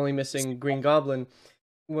Green Goblin.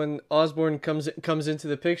 When Osborn comes into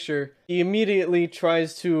the picture, he immediately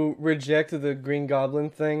tries to reject the Green Goblin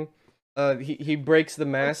thing. He breaks the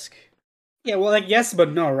mask. Yeah, well, like yes,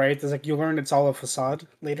 but no, right? It's like you learn it's all a facade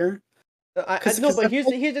later. I no, but Cause here's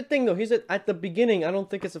the thing though. At the beginning. I don't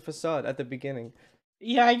think it's a facade at the beginning.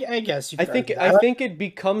 yeah, I guess you could argue that. I think it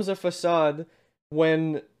becomes a facade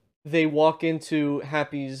when they walk into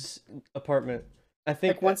Happy's apartment.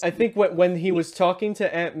 Like once, I think when he was talking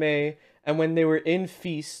to Aunt May and when they were in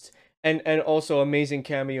Feast and also amazing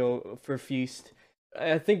cameo for Feast.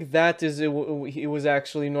 I think that is it was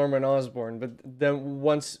actually Norman Osborn, but then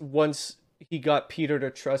once he got Peter to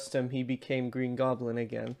trust him, he became Green Goblin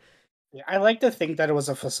again. yeah, I like to think that it was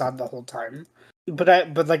a facade the whole time, but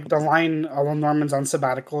like the line "All Norman's on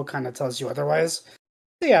sabbatical" kind of tells you otherwise.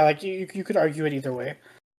 So yeah, like you could argue it either way.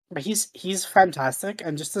 But he's fantastic,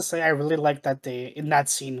 and just to say, I really like that they in that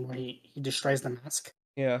scene where he destroys the mask.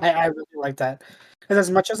 Yeah. I really like that because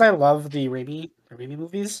as much as I love the Raimi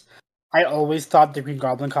movies, I always thought the Green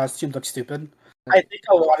Goblin costume looked stupid. I think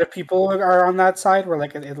a lot of people are on that side where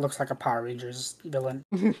like it looks like a Power Rangers villain.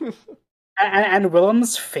 And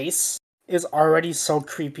Willem's face is already so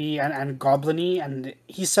creepy and goblin-y, and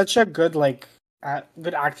he's such a good like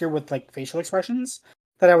good actor with like facial expressions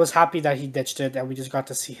that I was happy that he ditched it and we just got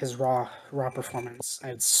to see his raw performance.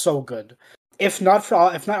 And it's so good. If not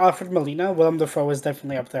Alfred Molina, Willem Dafoe is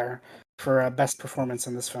definitely up there for best performance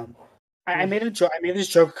in this film. I made a joke. I made this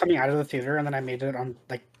joke coming out of the theater, and then I made it on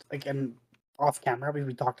like in off camera.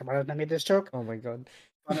 We talked about it, and I made this joke. Oh my god.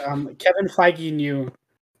 But Kevin Feige knew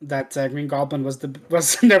that Green Goblin was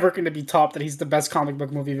never going to be topped. That he's the best comic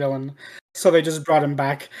book movie villain, so they just brought him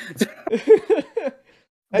back.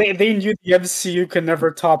 They knew the MCU could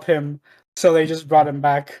never top him, so they just brought him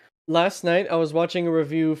back. Last night I was watching a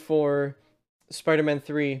review for Spider-Man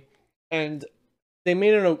 3 and they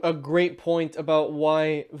made a great point about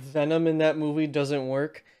why Venom in that movie doesn't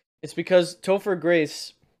work. It's because Topher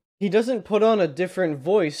Grace, he doesn't put on a different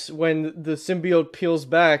voice when the symbiote peels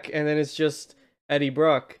back and then it's just Eddie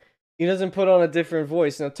Brock. He doesn't put on a different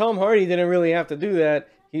voice. Now Tom Hardy didn't really have to do that.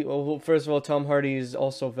 Well, first of all, Tom Hardy is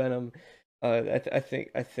also Venom. I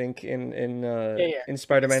think in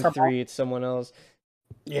Spider-Man 3 it's someone else.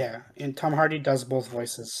 Yeah, and Tom Hardy does both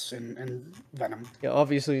voices in Venom. Yeah,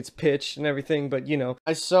 obviously it's pitched and everything, but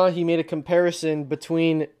I saw he made a comparison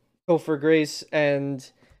between Topher Grace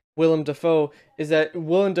and Willem Dafoe. Is that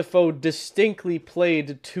Willem Dafoe distinctly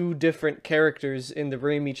played two different characters in the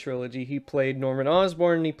Raimi trilogy. He played Norman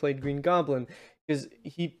Osborn and he played Green Goblin because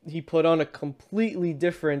he put on a completely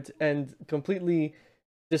different and completely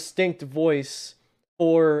distinct voice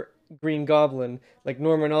for Green Goblin. Like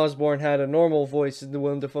Norman Osborn had a normal voice, and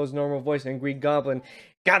Willem Dafoe's normal voice, and Green Goblin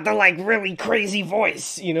got the like really crazy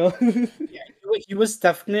voice, Yeah, he was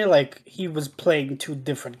definitely like he was playing two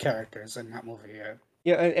different characters in that movie. Yeah,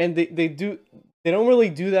 Yeah, and they don't really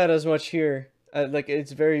do that as much here. Like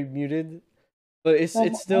it's very muted. but Well,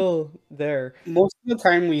 it's still there. most of the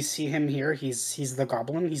time we see him here, he's the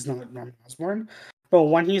Goblin. He's not Norman Osborn. But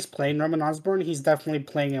when he's playing Norman Osborn, he's definitely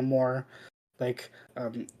playing a more like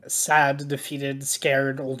sad, defeated,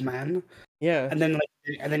 scared old man. Yeah. And then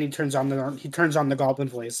he turns on the Goblin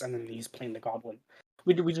voice, and then he's playing the Goblin.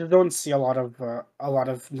 We just don't see a lot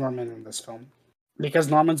of Norman in this film because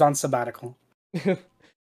Norman's on sabbatical.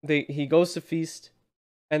 He goes to feast,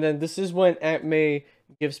 and then this is when Aunt May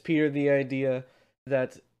gives Peter the idea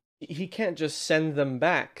that he can't just send them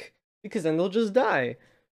back because then they'll just die.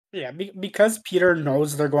 Yeah, because Peter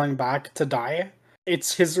knows they're going back to die.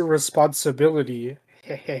 It's his responsibility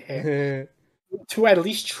to at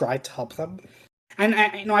least try to help them. And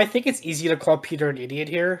I think it's easy to call Peter an idiot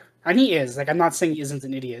here, and he is. Like, I'm not saying he isn't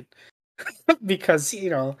an idiot, because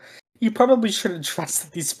you probably shouldn't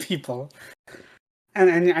trust these people.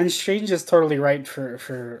 And Strange is totally right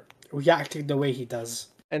for reacting the way he does.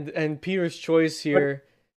 And Peter's choice But here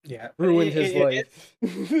yeah, ruined his life.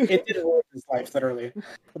 it did ruin his life literally.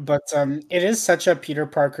 But it is such a Peter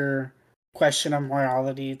Parker question of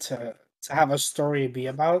morality to have a story be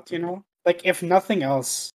about. Like, if nothing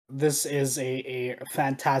else, this is a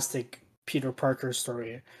fantastic Peter Parker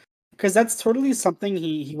story, because that's totally something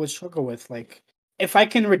he would struggle with. Like, if I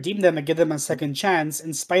can redeem them and give them a second chance,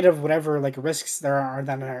 in spite of whatever like risks there are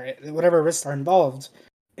whatever risks are involved,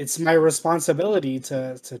 it's my responsibility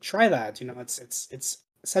to try that. It's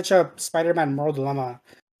such a Spider-Man moral dilemma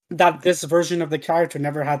that this version of the character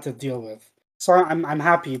never had to deal with. So I'm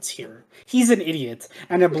happy it's here. He's an idiot,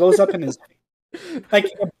 and it blows up in his like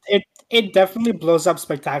it definitely blows up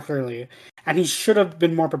spectacularly, and he should have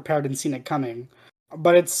been more prepared and seen it coming.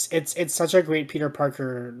 But it's such a great Peter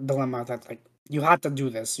Parker dilemma that, like, you had to do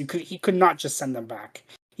this. He could not just send them back.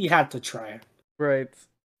 He had to try. Right.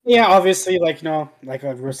 Yeah, obviously, like, like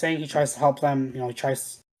we were saying, he tries to help them. He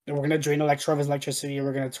tries. We're gonna drain Electro of his electricity.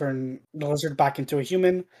 We're gonna turn the lizard back into a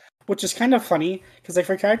human, which is kind of funny because, like,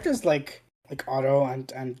 for characters like Otto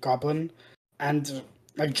and Goblin, and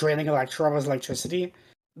like draining Electro of his electricity,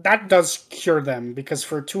 that does cure them, because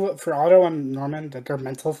for Otto and Norman, that they're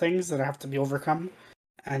mental things that have to be overcome,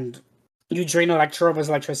 and you drain Electro of his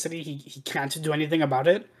electricity, he can't do anything about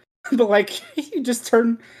it. But, like, he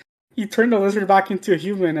turned the lizard back into a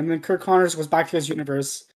human, and then Kirk Connors goes back to his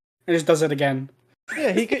universe and just does it again.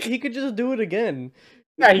 Yeah, he could just do it again.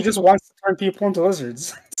 Yeah, he just wants to turn people into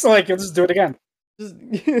lizards. So, like, he'll just do it again.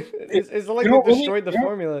 It's like They they don't really, destroyed the they don't-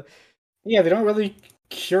 formula. yeah, they don't really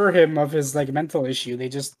cure him of his like mental issue. They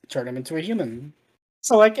just turn him into a human.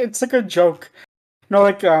 So, like, it's like a joke.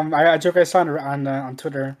 Like, a joke I saw on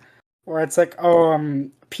Twitter, where it's like, oh,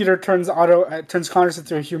 Peter turns Connors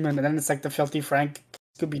into a human, and then it's like the Filthy Frank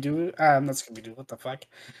Scooby Doo, not Scooby Doo, what the fuck,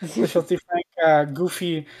 the Filthy Frank,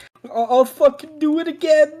 Goofy, I'll fucking do it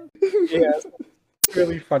again. Yeah, it's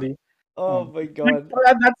really funny. Oh my god.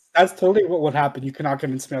 That's totally what would happen. You cannot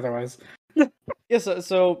convince me otherwise. Yeah,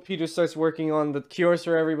 so Peter starts working on the cures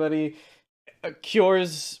for everybody.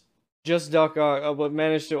 Cures just Doc Ock, but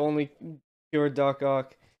managed to only cure Doc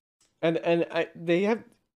Ock. They have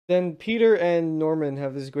then Peter and Norman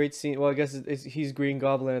have this great scene. Well, I guess he's Green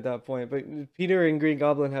Goblin at that point, but Peter and Green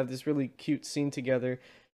Goblin have this really cute scene together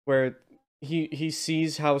where he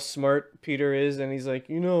sees how smart Peter is, and he's like,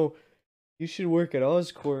 you should work at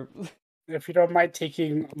Oscorp. If you don't mind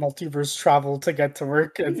taking multiverse travel to get to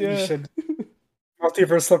work, you Yeah. should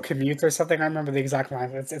multiversal commute or something. I remember the exact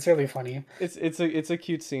line. It's really funny. It's a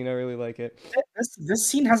cute scene. I really like it. This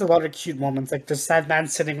scene has a lot of cute moments. Like the sad man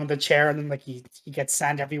sitting on the chair, and then, like, he gets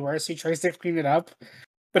sand everywhere, so he tries to clean it up.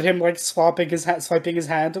 But him, like, swiping his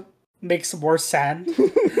hand makes more sand.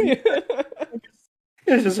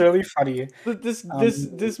 It's just really funny. But this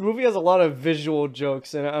movie has a lot of visual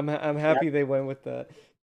jokes, and I'm happy they went with that.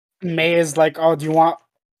 May is like, "Oh, do you want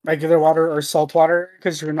regular water or salt water?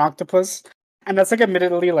 Because you're an octopus." And that's, like,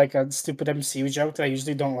 admittedly, like, a stupid MCU joke that I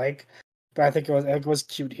usually don't like, but I think it was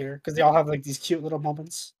cute here because they all have, like, these cute little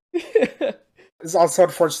moments. It's also,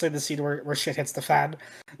 unfortunately, the scene where shit hits the fan,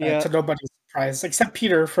 Yeah. to nobody's surprise, except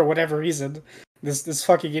Peter, for whatever reason. This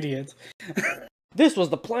fucking idiot. This was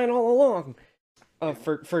the plan all along.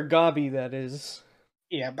 For Gabi, that is.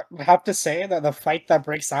 Yeah, but I have to say that the fight that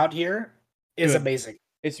breaks out here is Good. amazing.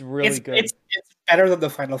 It's really good. It's better than the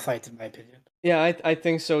final fight, in my opinion. Yeah, I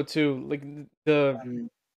think so too. Like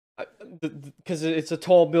Um, because it's a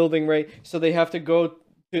tall building, right? So they have to go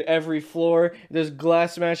to every floor. There's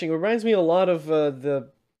glass smashing. It reminds me a lot of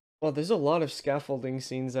there's a lot of scaffolding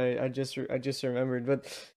scenes. I just remembered, but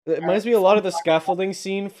it reminds me a lot of the scaffolding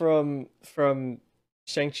scene from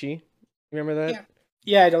Shang-Chi. Remember that?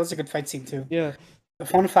 yeah, that was a good fight scene too. Yeah. The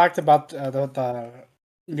fun fact about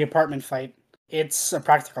the apartment fight It's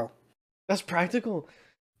practical. That's practical.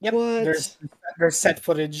 Yep, What? there's set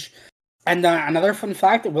footage. And another fun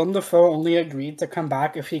fact: Willem Dafoe only agreed to come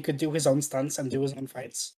back if he could do his own stunts and do his own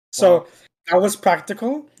fights. Wow. So that was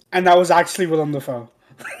practical, and that was actually Willem Dafoe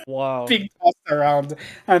Wow. being tossed around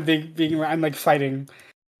and being and like fighting.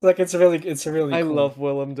 Like it's really I cool. love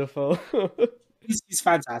Willem Dafoe. He's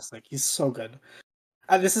fantastic. He's so good.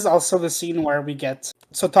 This is also the scene where we get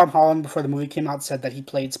so Tom Holland before the movie came out said that he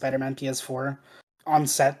played Spider-Man PS4 on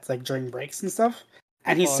set like during breaks and stuff,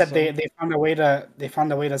 and he said Awesome. they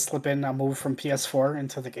found a way to slip in a move from PS4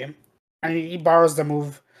 into the game, and he borrows the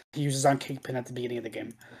move he uses on Kingpin at the beginning of the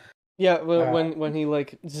game. Yeah, Uh, when he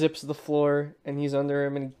like zips the floor and he's under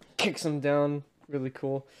him and he kicks him down. Really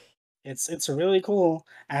cool. it's really cool,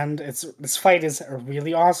 and this fight is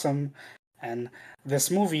really awesome, and this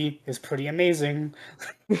movie is pretty amazing.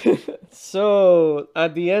 So,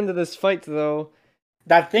 at the end of this fight though,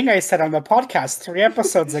 That thing I said on the podcast 3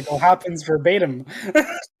 episodes ago happens verbatim.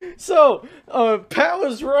 Pat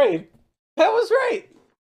was right. Pat was right.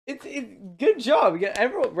 Good job. Yeah,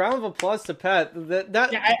 everyone, round of applause to Pat.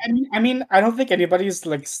 Yeah, I mean, I don't think anybody's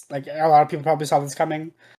like a lot of people probably saw this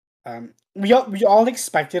coming. We all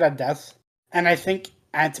expected a death, and I think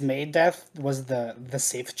Aunt May death was the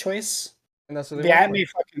safe choice. and that's what they The went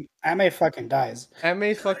Aunt May fucking dies. for. Aunt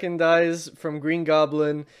May fucking dies from Green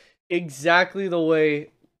Goblin exactly the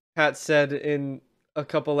way Pat said in a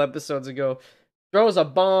couple episodes ago. Throws a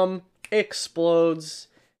bomb, explodes,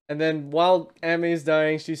 and then while Aunt May's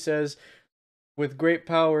dying, she says, "With great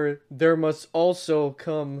power, there must also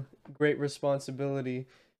come great responsibility."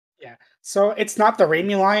 Yeah. So it's not the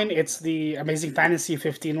Raimi line; it's the Amazing Fantasy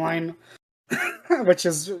 15 line, which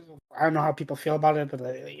is I don't know how people feel about it, but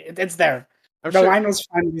it's there. I'm The sure. line was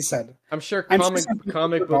finally said. I'm sure I'm sure some people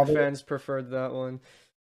comic would book bother. fans preferred that one.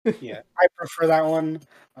 Yeah, I prefer that one.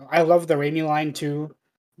 I love the Raimi line too,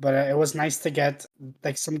 but it was nice to get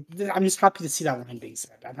like some. I'm just happy to see that line being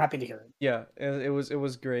said. I'm happy to hear it. Yeah, it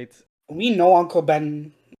was great. We know Uncle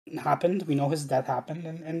Ben happened. We know his death happened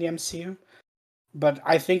in the MCU, but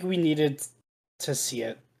I think we needed to see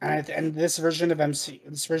it, and this version of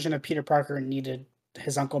this version of Peter Parker needed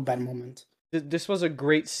his Uncle Ben moment. This was a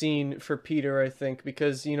great scene for Peter, I think,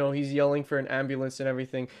 because he's yelling for an ambulance and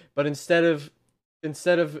everything, but instead of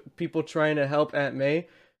people trying to help Aunt May,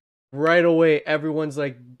 right away everyone's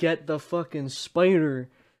like, "Get the fucking spider."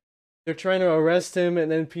 They're trying to arrest him,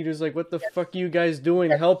 and then Peter's like, "What the fuck are you guys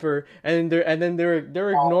doing? Help her!" And they're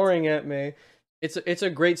ignoring Aunt May. It's a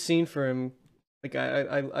great scene for him. Like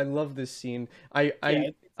I love this scene. Yeah,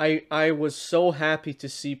 I was so happy to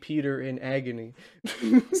see Peter in agony.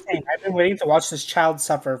 same. I've been waiting to watch this child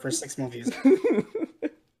suffer for 6 movies.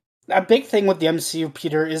 A big thing with the MCU,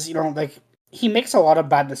 Peter, is like he makes a lot of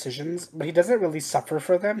bad decisions, but he doesn't really suffer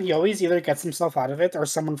for them. He always either gets himself out of it or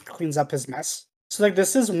someone cleans up his mess. So like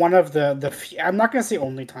this is one of the few, I'm not gonna say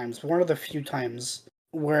only times, but one of the few times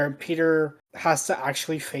where Peter has to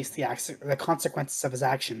actually face the consequences of his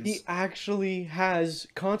actions. He actually has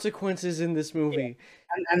consequences in this movie.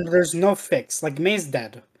 And there's no fix. Like May's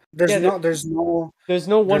dead. There's Yeah, no there's no there's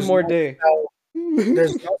no one there's more no day. spell.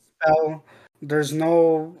 There's no spell. There's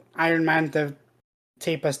no Iron Man to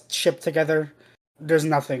tape a ship together. There's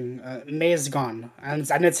nothing. May is gone, and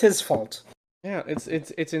it's his fault. Yeah,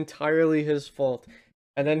 it's entirely his fault.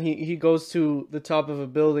 And then he goes to the top of a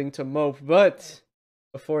building to mope, but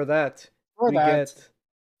before that, For we that, get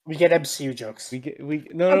we get MCU jokes. we get we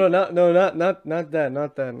no, not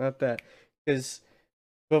that, because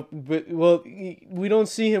but well, we don't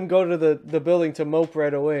see him go to the building to mope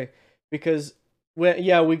right away, because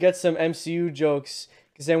we get some MCU jokes,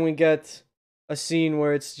 because then we get a scene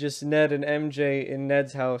where it's just Ned and MJ in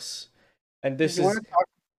Ned's house, and Do this you want is to talk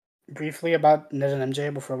briefly about Ned and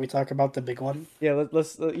MJ before we talk about the big one? yeah,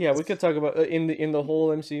 let's yeah, we could talk about in the whole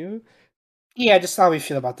MCU. Yeah, just how we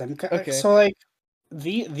feel about them. Okay. So like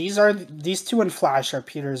these two and Flash are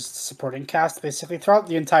Peter's supporting cast basically throughout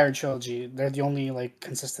the entire trilogy. They're the only like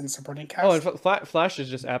consistent supporting cast. Oh, and Flash is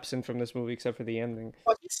just absent from this movie except for the ending.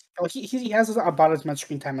 Well, he has about as much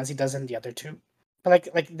screen time as he does in the other two. But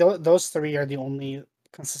those three are the only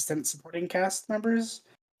consistent supporting cast members.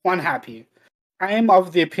 Well, I'm happy. I am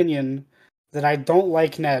of the opinion that I don't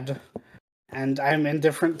like Ned, and I'm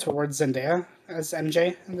indifferent towards Zendaya as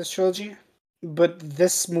MJ in this trilogy. But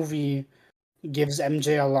this movie gives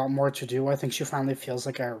MJ a lot more to do. I think she finally feels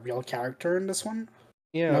like a real character in this one.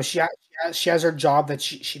 Yeah. She has her job that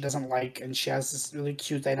she doesn't like, and she has this really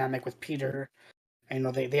cute dynamic with Peter. And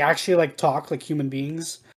they actually like talk like human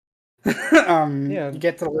beings. Yeah. You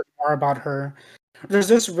get to learn more about her. There's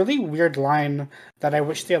this really weird line that I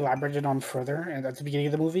wish they elaborated on further, and at the beginning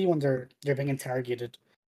of the movie when they're being interrogated,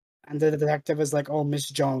 and the detective is like, "Oh, Miss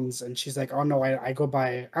Jones," and she's like, "Oh no, I go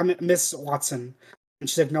by I'm Miss Watson," and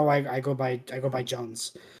she's like, "No, I go by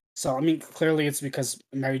Jones." So I mean, clearly it's because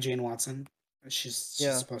Mary Jane Watson. She's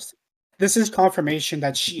Yeah. supposed to. This is confirmation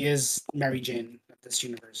that she is Mary Jane of this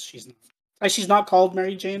universe. She's not called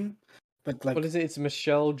Mary Jane, but What like is it? It's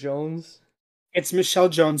Michelle Jones. it's Michelle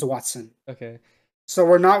Jones Watson. Okay. So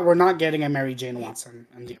we're not getting a Mary Jane Watson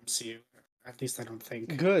in the MCU. At least I don't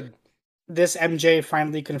think. Good. This MJ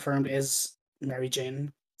finally confirmed is Mary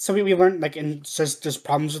Jane. So we learned like in just there's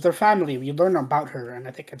problems with her family. We learn about her, and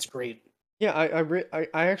I think it's great. Yeah,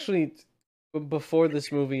 I actually before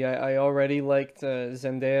this movie, I already liked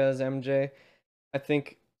Zendaya as MJ. I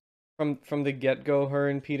think from the get-go, her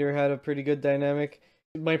and Peter had a pretty good dynamic.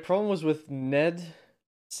 My problem was with Ned.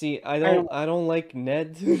 See, I don't I don't like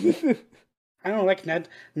Ned. I don't like Ned.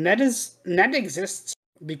 Ned exists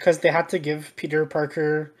because they had to give Peter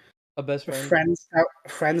Parker A best friend.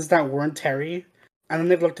 friends that weren't Terry, and then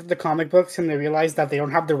they looked at the comic books and they realized that they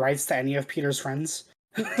don't have the rights to any of Peter's friends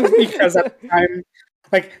because at the time,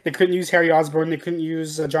 like they couldn't use Harry Osborn, they couldn't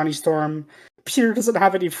use Johnny Storm. Peter doesn't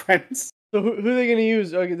have any friends. So who are they gonna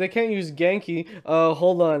use? Okay, they can't use Genki.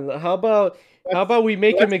 Hold on. How Let's about we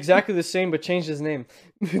make him let's exactly the same but change his name?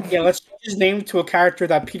 yeah, let's change his name to a character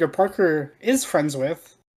that Peter Parker is friends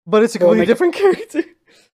with. But it's a But we'll completely make him, different character.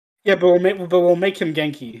 yeah, but we'll make him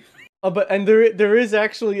Genki. But there is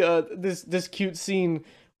actually this cute scene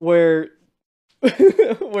where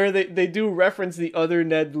where they do reference the other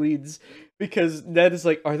Ned leads because Ned is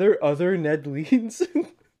like, are there other Ned leads?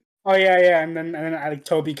 Oh yeah, yeah, and then like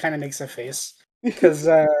Toby kind of makes a face because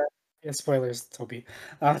yeah, spoilers, Toby.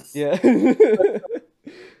 Uh, Yeah.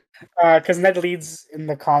 because Ned Leeds in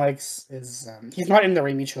the comics is he's not in the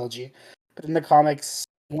Raimi trilogy, but in the comics,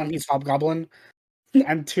 one he's Hobgoblin,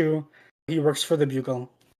 and two he works for the Bugle.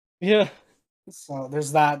 Yeah. So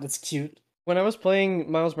there's that. That's cute. When I was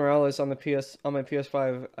playing Miles Morales on the PS on my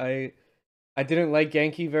PS5, I didn't like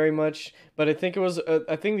Genki very much, but I think it was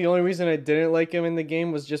I think the only reason I didn't like him in the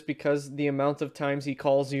game was just because the amount of times he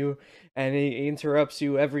calls you and he interrupts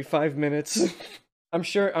you every 5 minutes. I'm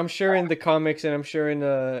sure in the comics and I'm sure in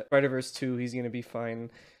Spider-Verse 2 he's gonna be fine.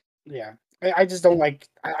 Yeah, I just don't like.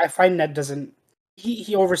 I find Ned doesn't.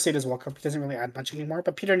 He overstayed his welcome. He doesn't really add much anymore.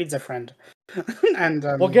 But Peter needs a friend, and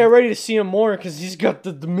Well, get ready to see him more because he's got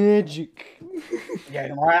the magic. yeah,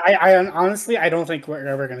 no, I honestly I don't think we're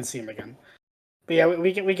ever gonna see him again. But yeah,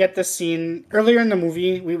 we get this scene earlier in the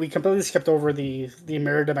movie. We completely skipped over the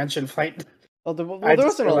mirror dimension fight. Well, I there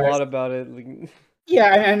just wasn't a realized. lot about it. Like,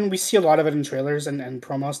 Yeah, and we see a lot of it in trailers and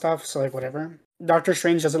promo stuff. So like whatever. Doctor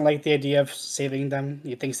Strange doesn't like the idea of saving them.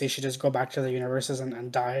 He thinks they should just go back to the universes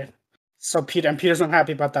and die. So Peter's not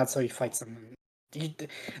happy about that. So he fights them. He,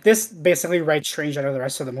 this basically writes Strange out of the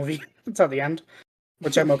rest of the movie until the end,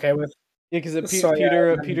 which I'm okay with. yeah, because So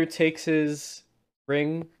yeah, Peter takes his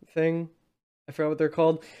ring thing. I forgot what they're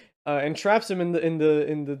called, and traps him in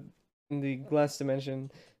the glass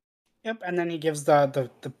dimension. yep. And then he gives the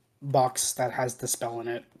box that has the spell in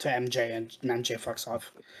it to MJ, and MJ fucks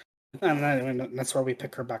off. And then that's where we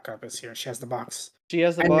pick her back up. Is here she has the box, She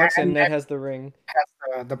has the and box, and and Ned has the ring.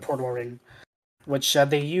 has the portal ring, which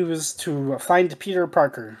they use to find Peter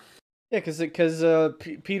Parker. Yeah, because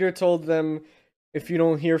Peter told them, if you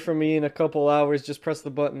don't hear from me in a couple hours, just press the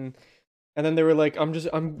button. And then they were like,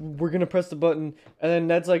 we're gonna press the button. And then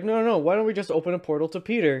Ned's like, no, why don't we just open a portal to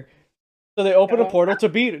Peter? So they open a Uh, portal to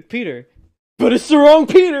Peter, but it's the wrong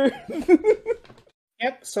Peter.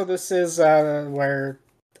 yep. So this is where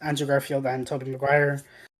Andrew Garfield and Tobey Maguire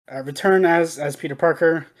return as Peter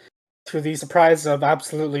Parker, to the surprise of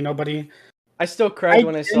absolutely nobody. I still cried I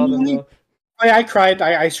when I saw them genuinely, though. I cried,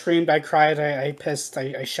 I screamed, I cried, I pissed,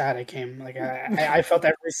 I shat, I came. Like I felt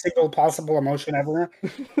every single possible emotion ever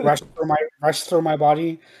rushed through my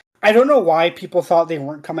body. I don't know why people thought they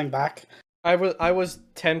weren't coming back. I was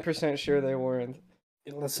 10% sure they weren't.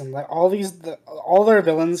 Listen, like all their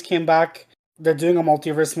villains came back. They're doing a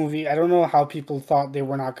multiverse movie. I don't know how people thought they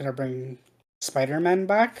were not going to bring Spider-Man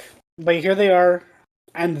back, but here they are,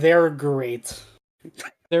 and they're great.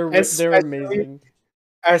 They're Especially, amazing.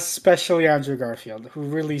 especially Andrew Garfield, who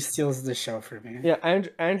really steals the show for me. Yeah,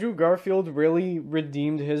 Andrew Garfield really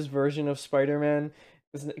redeemed his version of Spider-Man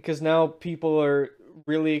because now people are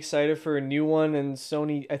really excited for a new one, and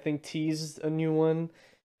Sony I think teased a new one.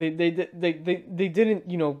 They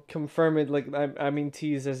didn't confirm it, like I mean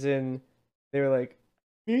tease as in they were like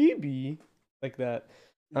maybe like that.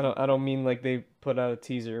 I don't mean like they put out a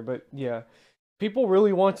teaser, but yeah, people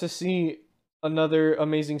really want to see another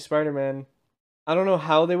Amazing Spider-Man. I don't know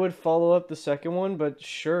how they would follow up the second one, but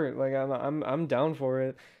sure, like I'm down for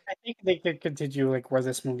it. I think they could continue like where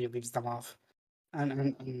this movie leaves them off,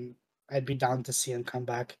 and I'd be down to see him come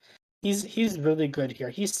back. He's really good here.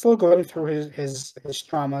 He's still going through his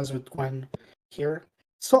traumas with Gwen here.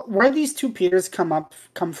 So where these two Peters come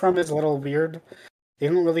from is a little weird. They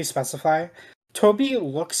don't really specify. Toby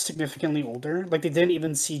looks significantly older. Like they didn't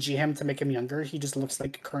even CG him to make him younger. He just looks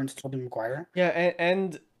like current Toby Maguire. Yeah,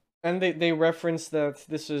 and they reference that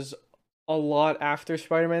this is a lot after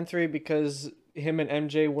Spider-Man 3 because him and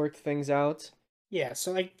MJ worked things out. Yeah,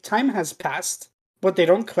 so like time has passed, but they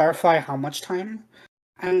don't clarify how much time.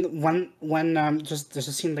 And when just there's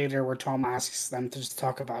a scene later where Tom asks them to just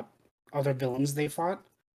talk about other villains they fought,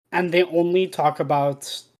 and they only talk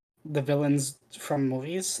about the villains from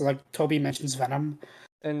movies. So, like Toby mentions Venom,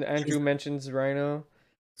 And Andrew mentions Rhino.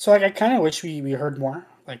 so like I kind of wish we heard more,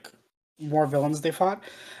 like more villains they fought.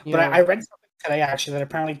 But Yeah. I read something today actually that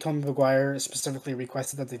apparently Tobey Maguire specifically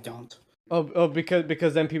requested that they don't. Oh,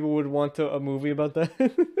 because then people would want a movie about that.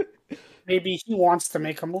 Maybe he wants to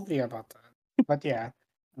make a movie about that. But yeah,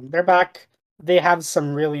 they're back. They have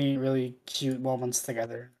some really really cute moments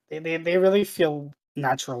together. They really feel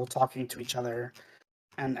natural talking to each other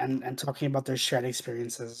and talking about their shared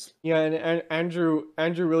experiences. Yeah, and Andrew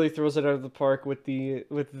really throws it out of the park with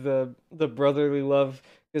the brotherly love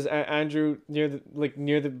because Andrew near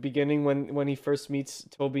the beginning when he first meets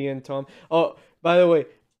Toby and Tom. Oh, by the way,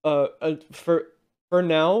 for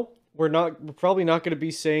now we're probably not going to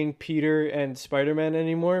be saying Peter and Spider-Man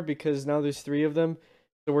anymore because now there's three of them,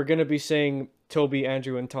 so we're going to be saying Toby,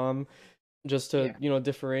 Andrew, and Tom just to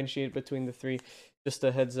differentiate between the three. Just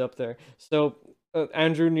a heads up there. So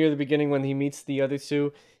Andrew near the beginning when he meets the other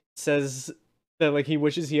two says that like he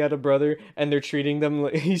wishes he had a brother and they're treating them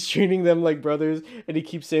like he's treating them like brothers and he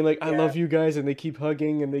keeps saying like I love you guys and they keep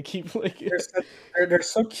hugging and they keep like they're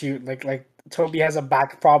so cute. Like Toby has a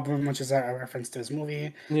back problem, which is a reference to his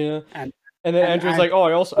movie. Yeah. And then Andrew's like, "Oh,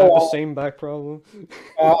 I also have the same back problem."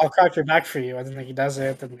 I'll crack your back for you, and then like, he does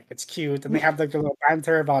it, and like, it's cute, and they have like a little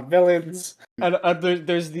banter about villains. And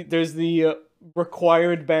there's the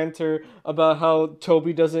required banter about how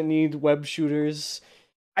Toby doesn't need web shooters.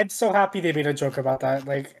 I'm so happy they made a joke about that.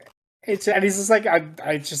 Like, it's and he's just like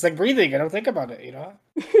I just like breathing. I don't think about it, you know.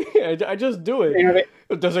 I just do it. You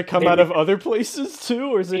know, Does it come out of other places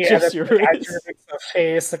too, or is it just yours? The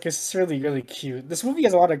face, like it's really really cute. This movie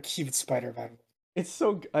has a lot of cute Spider-Man. It's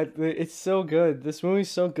so good. This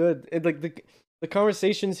movie's so good. Like the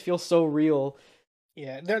conversations feel so real.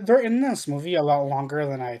 Yeah, they're in this movie a lot longer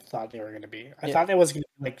than I thought they were gonna be. I thought it was gonna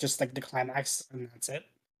be like just like the climax and that's it.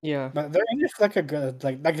 Yeah, but they're in it for like a good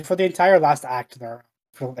like for the entire last act. They're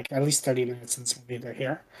for like at least 30 minutes in this movie. They're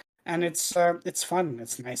here, and it's fun.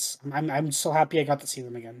 It's nice. I'm so happy I got to see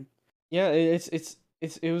them again. Yeah,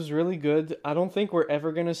 it was really good. I don't think we're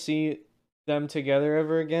ever gonna see them together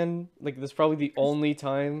ever again. Like this is probably the only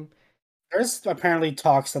time. There's apparently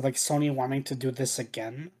talks of like Sony wanting to do this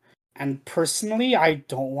again. And personally, I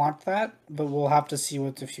don't want that, but we'll have to see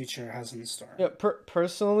what the future has in store. Yeah,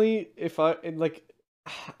 personally, if I like,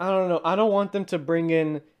 I don't know. I don't want them to bring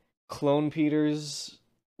in clone Peters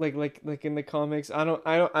like in the comics. I'm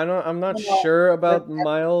not sure about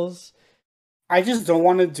Miles. I just don't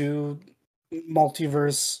want to do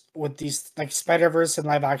multiverse with these like Spider-Verse and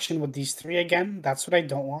live action with these three again. That's what I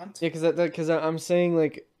don't want. Yeah, because I'm saying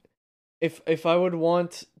like if I would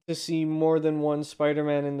want to see more than one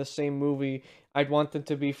Spider-Man in the same movie, I'd want them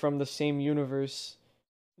to be from the same universe.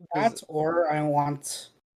 That or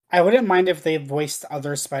I wouldn't mind if they voiced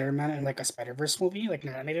other Spider-Man in like a Spider-Verse movie, like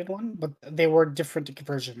an animated one, but they were different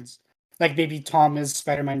versions. Like maybe Tom is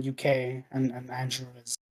Spider-Man UK and Andrew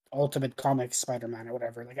is Ultimate Comics Spider-Man or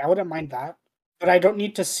whatever. Like I wouldn't mind that. But I don't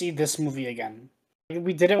need to see this movie again.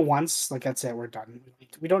 We did it once, like that's it, we're done.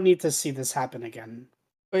 We don't need to see this happen again.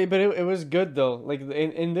 But it was good though. Like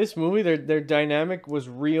in this movie, their dynamic was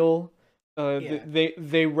real.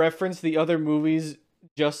 They referenced the other movies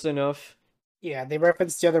just enough. Yeah, they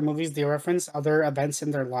reference the other movies. They reference other events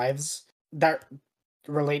in their lives that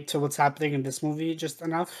relate to what's happening in this movie just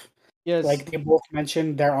enough. Yes, like they both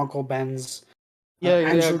mentioned their Uncle Ben's.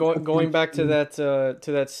 Yeah. Going back to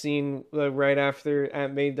that scene right after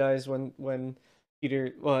Aunt May dies when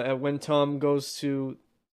when Tom goes to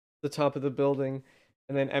the top of the building,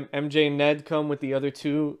 and then MJ and Ned come with the other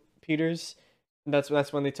two Peters, and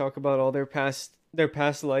that's when they talk about all their past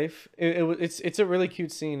life. It's a really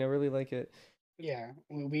cute scene. I really like it. Yeah,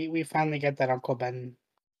 we finally get that Uncle Ben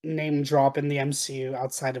name drop in the MCU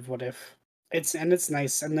outside of What If. It's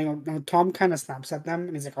nice, and then Tom kind of snaps at them,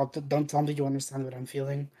 and he's like, "Oh, don't tell me you understand what I'm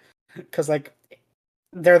feeling," because like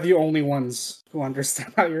they're the only ones who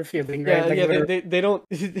understand how you're feeling, right? Yeah, Like yeah, literally, they don't.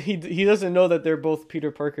 He doesn't know that they're both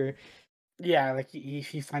Peter Parker. yeah, like he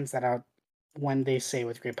finds that out when they say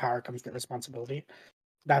with great power comes great responsibility.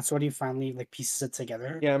 That's when he finally like pieces it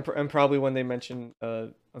together. Yeah, and probably when they mention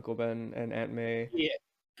Uncle Ben and Aunt May. Yeah.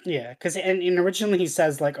 Yeah, because and originally he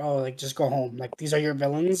says like, "Oh, like just go home. Like these are your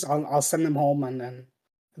villains. I'll send them home, and then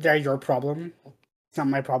they're your problem. It's not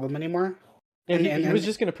my problem anymore." Yeah, he was And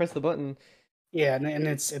just gonna press the button. yeah, and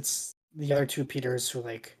it's the other two Peters who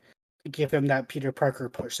like give him that Peter Parker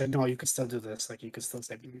push. Like, no, you can still do this. Like, you can still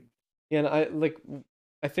save him. Yeah, and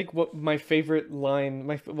I think what my favorite line,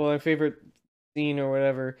 my favorite scene or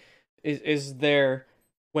whatever, is there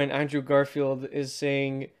when Andrew Garfield is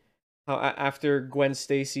saying how after Gwen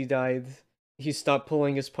Stacy died, he stopped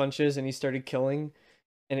pulling his punches and he started killing,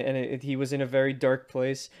 and he was in a very dark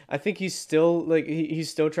place. I think he's still like he's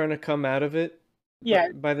still trying to come out of it, Yeah,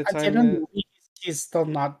 but by the at the end time of the that movie, he's still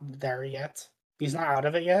not there yet. He's not out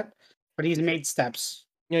of it yet, but he's made steps.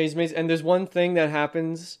 yeah, he's made, and there's one thing that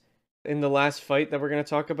happens in the last fight that we're gonna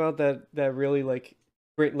talk about that really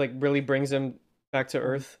really brings him back to Um,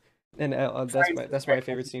 Earth, and trying that's my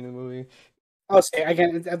favorite scene in the movie. I'll say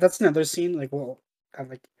again, that's another scene. Like, well,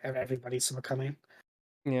 like everybody saw it coming,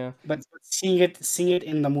 Yeah. but seeing it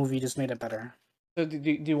in the movie just made it better. So do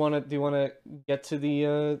you wanna get to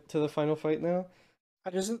the final fight now?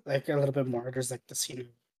 There's like a little bit more. There's like the scene of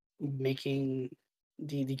making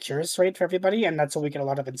the cures right for everybody, and that's how we get a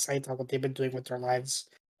lot of insight on what they've been doing with their lives.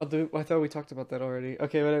 I thought we talked about that already.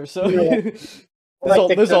 Okay, whatever. So You know,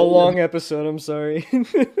 like this a long episode. I'm sorry.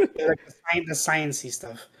 like the sciencey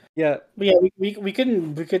stuff. Yeah, But yeah, we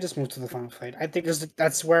could just move to the final fight. I think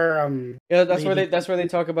that's where yeah. the That's where they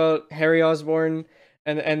talk about Harry Osborn,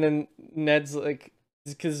 and then Ned's like,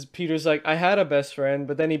 because Peter's like, I had a best friend,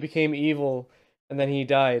 but then he became evil, and then he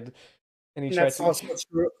died, and he and tried that's to. also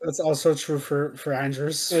true. That's also true for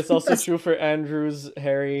Andrews. It's also true for Andrews,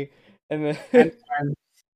 Harry, and and, then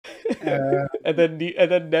and uh, and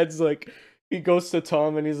then Ned's like, he goes to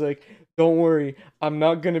Tom and he's like, "Don't worry, I'm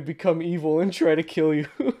not gonna become evil and try to kill you."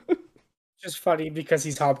 just funny because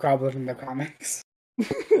he's Hobgoblin in the comics.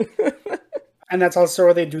 And that's also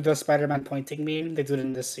where they do the Spider-Man pointing meme. They do it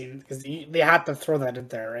in this scene because they had to throw that in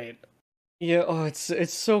there, right? Yeah, oh,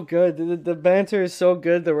 it's so good. The banter is so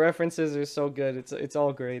good. The references are so good. It's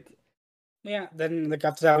all great. Yeah. Then like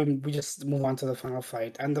after that, we just move on to the final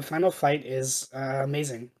fight, and the final fight is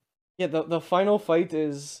amazing. Yeah, the final fight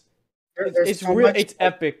is There's it's so real. much. It's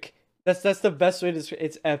epic. That's the best way to describe.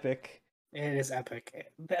 It's epic. It is epic.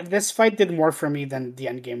 This fight did more for me than the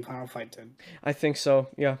Endgame final fight did. I think so.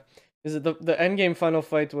 Yeah, is it the endgame final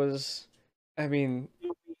fight was? I mean,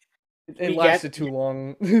 it We get lasted too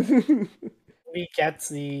long. we get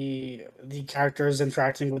the characters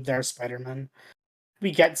interacting with their Spider-Man.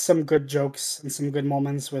 We get some good jokes and some good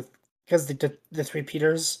moments with because the three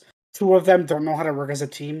Peters, two of them don't know how to work as a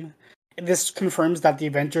team. This confirms that the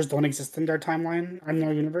Avengers don't exist in their timeline or in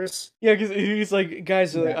their universe. Yeah, because he's like,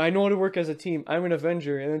 guys, Yeah. I know how to work as a team. I'm an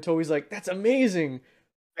Avenger, and then Toby's like, that's amazing.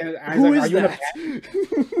 And I was Who like, is "Are you in a that?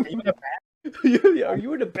 band? Are you in a band?" Yeah, are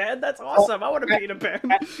you in a band? That's awesome. I want to be in a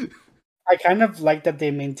band. I kind of like that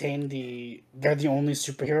they maintain they're the only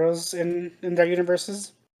superheroes in their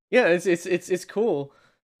universes. Yeah, it's cool.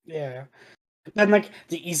 Yeah. Then like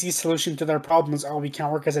the easy solution to their problem is, oh, we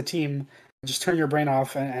can't work as a team. Just turn your brain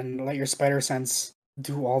off and let your spider sense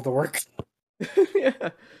do all the work. Yeah.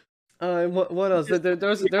 What else?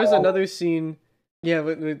 There's another scene. Yeah,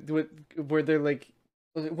 where they're like,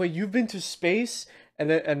 wait, you've been to space? And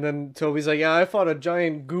then Toby's like, yeah, I fought a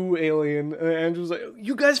giant goo alien. And Andrew's like,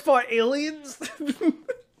 you guys fought aliens?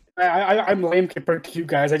 I'm lame compared to you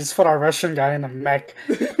guys. I just fought a Russian guy in a mech,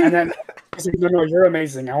 and then he's like, no, you're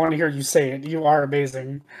amazing. I want to hear you say it. You are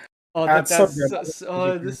amazing. Oh, That's so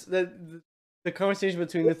good. the conversation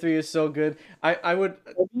between the three is so good. I would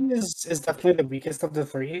Toby is definitely the weakest of the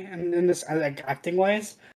three, and in this like acting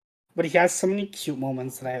wise, but he has so many cute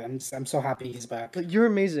moments that I'm so happy he's back. You're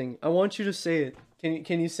amazing. I want you to say it.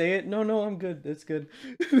 Can you say it? No, I'm good. That's good.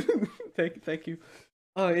 Thank you.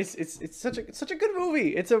 Oh, it's such a good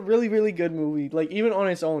movie. It's a really good movie. Like even on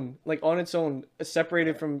its own,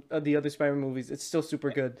 separated from the other Spider-Man movies, it's still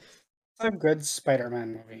super good. It's a good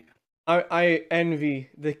Spider-Man movie. I envy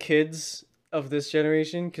the kids of this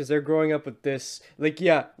generation because they're growing up with this. Like,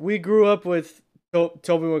 yeah, we grew up with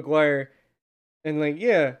Tobey Maguire, and like,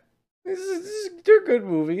 yeah, they're good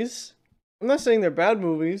movies. I'm not saying they're bad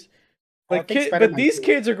movies, I think but Spider-Man these 2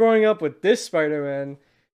 kids are growing up with this Spider-Man,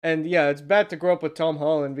 and yeah, it's bad to grow up with Tom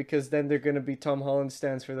Holland because then they're gonna be Tom Holland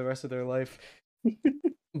stans for the rest of their life.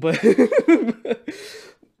 But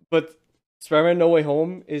but Spider-Man No Way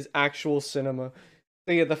Home is actual cinema.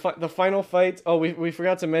 So yeah, the final fight. Oh, we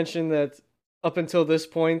forgot to mention that up until this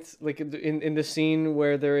point, like in the scene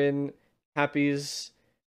where they're in Happy's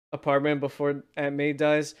apartment before Aunt May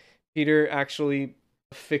dies, Peter actually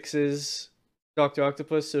fixes Doctor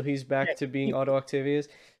Octopus, so he's Yeah, back to being Otto Octavius.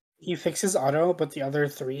 he fixes Otto, but the other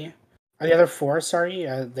three, or the other four, sorry,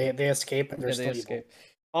 they escape and they're Yeah, they still evil. escape.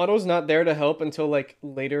 Otto's not there to help until like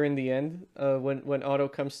later in the end, when Otto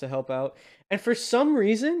comes to help out, and for some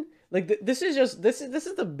reason, like this is just this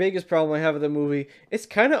is the biggest problem I have with the movie. It's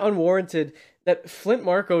kind of unwarranted that Flint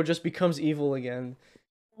Marko just becomes evil again.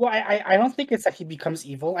 Well, I don't think it's that he becomes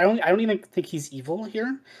evil. I don't even think he's evil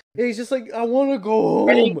here. Yeah, he's just like, I want to go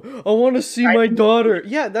Siding, home. I want to see my siding, daughter.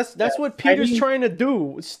 Yeah, yeah, that's what Peter's siding. trying to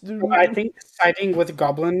do. I think siding with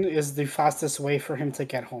Goblin is the fastest way for him to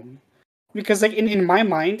get home. Because, like, in my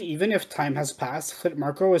mind, even if time has passed, Flint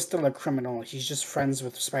Marko is still a criminal. He's just friends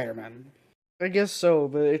with Spider-Man. I guess so,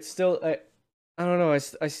 but it's still I don't know.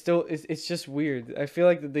 I still it's just weird. I feel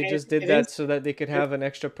like that they It, just did it that is, so that they could have an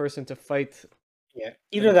extra person to fight yeah. for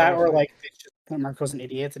the Either that final or, fight. like, it's just Flint Marko's an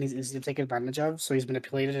idiot and he's easy to take advantage of, so he's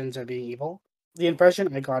manipulated into being evil. The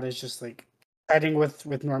impression I got is just, like, siding with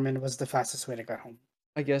Norman was the fastest way to get home.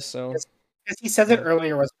 I guess so. Because he said it Yeah.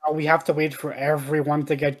 earlier was, oh, we have to wait for everyone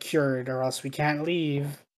to get cured or else we can't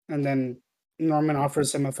leave. And then Norman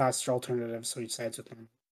offers him a faster alternative, so he sides with Norman.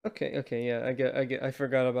 Okay, yeah. I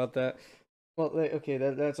forgot about that. Well, okay,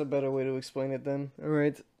 that's a better way to explain it then. All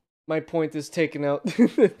right. My point is taken out.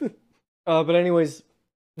 But anyways,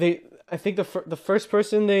 I think the first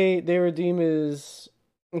person they redeem is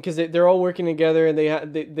because they're all working together and they like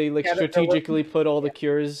Yeah, they're working. strategically put all the Yeah,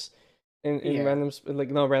 cures in yeah, random like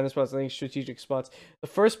not random spots, I think strategic spots. The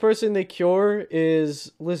first person they cure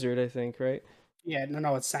is Lizard, I think, right? yeah.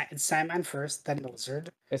 No, it's Sandman first, then the Lizard.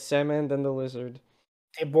 It's Sandman, then the Lizard.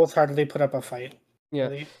 They both hardly put up a fight, Yeah,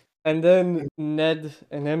 really. and then And Ned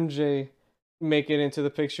and MJ make it into the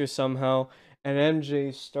picture somehow, and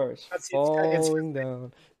MJ starts it's falling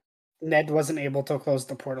down. Ned wasn't able to close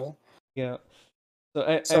the portal, Yeah.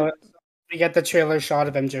 So so we get the trailer shot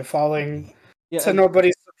of MJ falling. yeah, To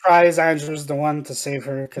nobody's surprise, Andrew's the one to save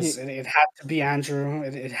her yeah, because it had to be Andrew.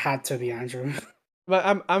 It had to be Andrew.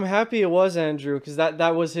 but I'm happy it was Andrew because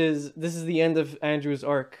that was his. This is the end of Andrew's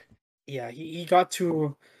arc. Yeah, he got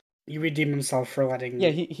to he redeemed himself for Yeah, letting.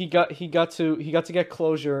 he got to get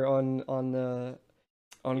closure on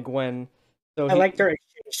Gwen. So I liked their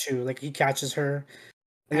exchange too. Like he catches her,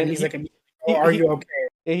 and and then he's like, "Oh, he are you okay?"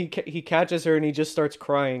 he catches her and he just starts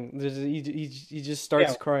crying. He just Yeah,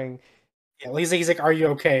 starts crying. yeah. Well, he's like, "Are you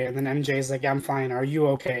okay?" And then MJ is like, "Yeah, I'm fine. Are you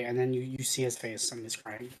okay?" And then you see his face and he's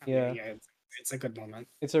crying. And Yeah, yeah, it's a good moment.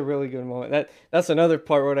 it's a really good moment. That's another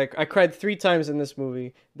part where I cried 3 times in this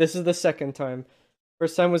movie. This is the second time.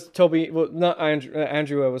 First time was Toby. Well, not Andrew.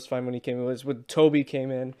 Andrew was fine when he came. It was when Toby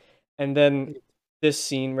came in, and then this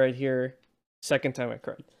scene right here. Second time I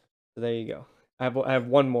cried. So there you go. I have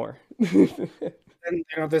one more. And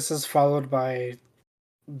this is followed by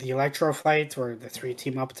the Electro fight where the three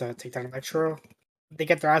team up to take down Electro. They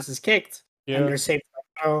get their asses kicked and Yeah. they're saved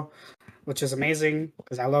by Otto, which is amazing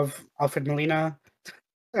because I love Alfred Molina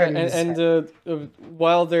Yeah, and he's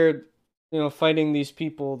while they're fighting these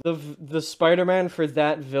people, the Spider-Man for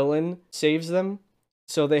that villain saves them,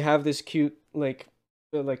 so they have this cute like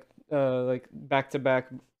back to back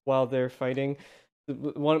while they're fighting.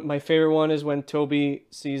 One my favorite one is when Toby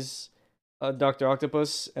sees Doctor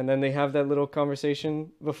Octopus, and then they have that little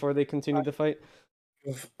conversation before they continue the fight.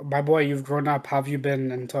 my boy, you've grown up. How have you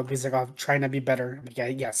been? And Toby's like, I'm trying to be better. I'm like, yeah,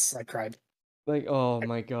 yes, I cried. Like, oh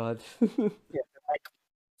my god. Yeah,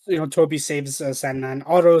 like Toby saves Sandman.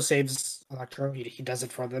 Otto saves Electro. He does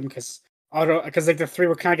it for them because like the three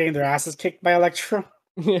were kind of getting their asses kicked by Electro.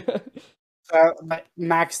 Yeah. But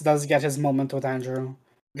Max does get his moment with Andrew.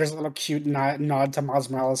 There's a little cute nod to Miles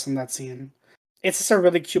Morales in that scene. It's just a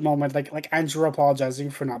really cute moment, like Andrew apologizing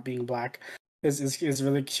for not being black is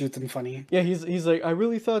really cute and funny. Yeah, he's like, I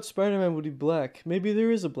really thought Spider-Man would be black. Maybe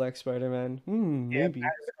there is a black Spider-Man. Yeah, Maybe.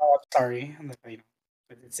 Max is like, oh, I'm sorry. And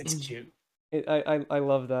but it's cute. I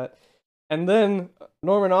love that. And then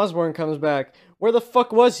Norman Osborn comes back. Where the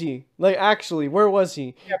fuck was he? Like, actually, where was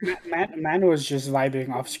he? Yeah, man was just vibing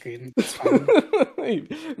off screen. It's fine.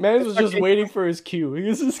 Man It's was just okay. waiting for his cue. He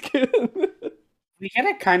was just kidding. We get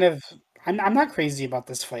it kind of. I'm not crazy about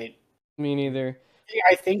this fight. Me neither.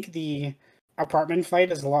 I think the apartment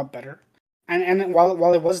fight is a lot better. And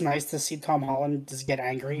while it was nice to see Tom Holland just get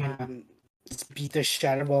angry and just beat the shit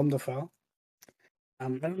out of Willem Dafoe, I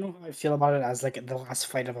don't know how I feel about it as like the last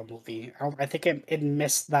fight of a movie. I think it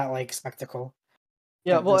missed that like spectacle.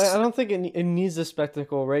 Yeah, But well, I this, don't think it needs a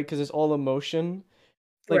spectacle, right? Because it's all emotion.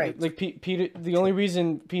 right? Peter, the only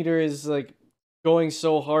reason Peter is like going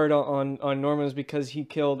so hard on Norman is because he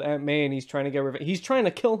killed Aunt May and he's trying to get revenge. He's trying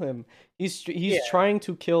to kill him. He's Yeah. trying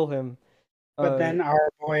to kill him. But Uh, then our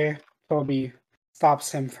boy Toby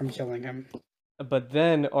stops him from killing him. but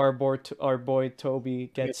then our boy Toby He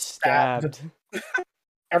gets gets stabbed. stabbed.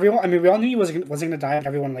 Everyone, I mean, we all knew he wasn't gonna die, and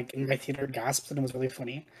everyone like in my theater gasped, and it was really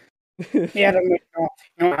funny. Yeah, then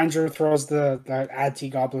like, Andrew throws the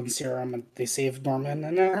anti-goblin serum, and they save Norman,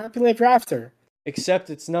 and happily ever after. Except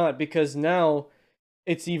it's not because now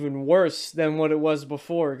it's even worse than what it was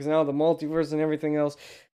before because now the multiverse and everything else.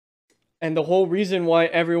 And the whole reason why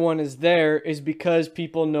everyone is there is because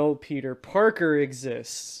people know Peter Parker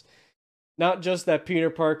exists. Not just that Peter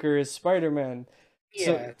Parker is Spider-Man.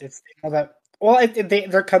 So Yeah, it's they know that. Well,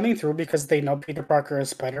 they're coming through because they know Peter Parker is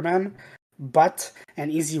Spider-Man, but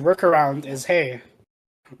an easy workaround is, hey,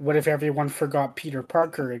 what if everyone forgot Peter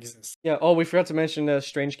Parker exists? yeah, oh, we forgot to mention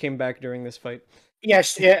Strange came back during this fight. Yeah,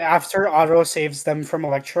 yeah, after Otto saves them from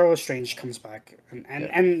Electro, Strange comes back, and, and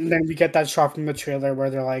Yeah. and then we get that shot from the trailer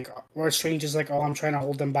where they're like, where Strange is like, "Oh, I'm trying to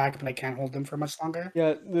hold them back, but I can't hold them for much longer."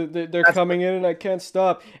 Yeah, they're That's coming in and I can't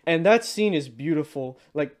stop. And that scene is beautiful.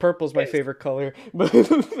 Like purple's my what favorite color. But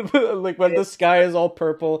like when it the is. sky is all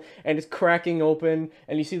purple and it's cracking open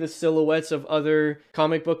and you see the silhouettes of other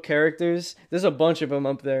comic book characters. There's a bunch of them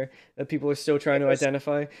up there that people are still trying to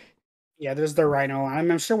identify. Yeah, there's the Rhino.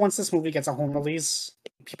 I'm sure once this movie gets a home release,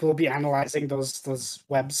 people will be analyzing those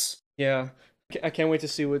webs. Yeah. I can't wait to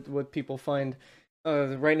see what people find.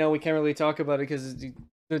 Right now we can't really talk about it because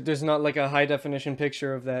there's not like a high definition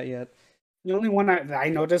picture of that yet. The only one that I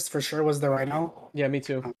noticed for sure was the Rhino. Yeah, me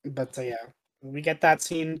too. But yeah, we get that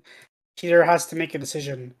scene. Peter has to make a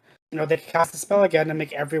decision. They cast the spell again and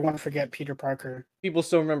make everyone forget Peter Parker. People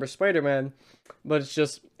still remember Spider-Man, but it's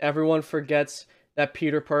just everyone forgets that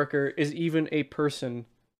Peter Parker is even a person.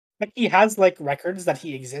 Like he has like records that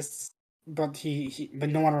he exists, but but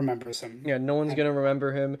no one remembers him. Yeah, no one's And gonna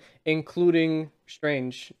remember him, including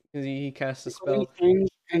Strange, because he cast a including spell. Strange,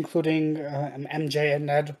 including MJ and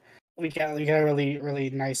Ned. We get a really really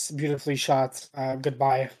nice, beautifully shot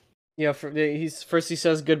goodbye. Yeah, he's first he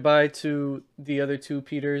says goodbye to the other two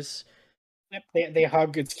Peters. Yep, they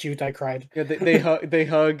hug. It's cute. I cried. Yeah, they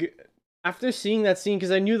hug. After seeing that scene,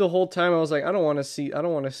 because I knew the whole time I was like, I don't want to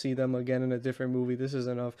see them again in a different movie. This is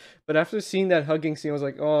enough. But after seeing that hugging scene, I was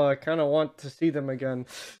like, oh, I kind of want to see them again.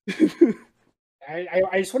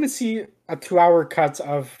 I just want to see a 2 hour cut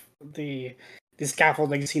of the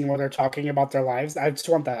scaffolding scene where they're talking about their lives. I just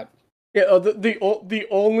want that. Yeah, the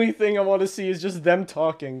only thing I want to see is just them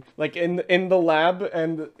talking, like in the lab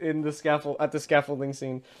and in the scaffolding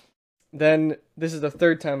scene. Then this is the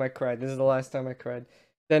third time I cried. This is the last time I cried.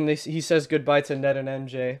 Then he says goodbye to Ned and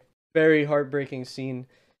MJ. Very heartbreaking scene.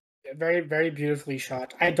 Very very beautifully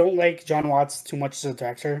shot. I don't like John Watts too much as a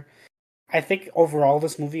director. I think overall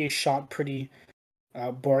this movie is shot pretty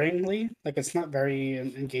boringly. Like it's not very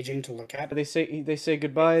engaging to look at. They say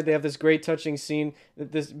goodbye. They have this great touching scene.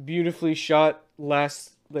 This beautifully shot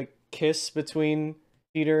last like kiss between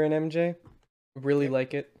Peter and MJ. Really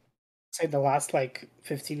like it. Say the last like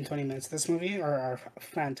 15-20 minutes of this movie are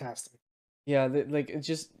fantastic. Yeah, like it's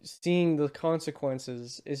just seeing the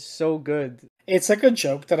consequences is so good. It's like a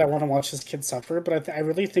joke that I want to watch this kid suffer, but I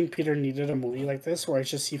really think Peter needed a movie like this where it's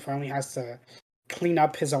just he finally has to clean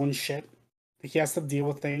up his own shit. He has to deal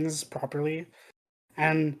with things properly.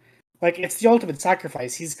 And like it's the ultimate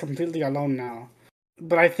sacrifice. He's completely alone now.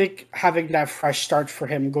 But I think having that fresh start for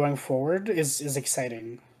him going forward is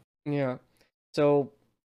exciting. Yeah. So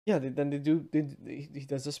yeah, then he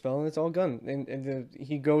does the spell and it's all gone. And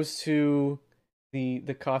he goes to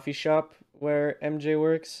the coffee shop where MJ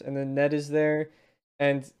works, and then Ned is there,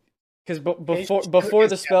 and because before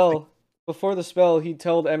the spell, he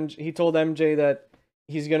told MJ that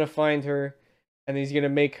he's gonna find her, and he's gonna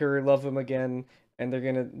make her love him again, and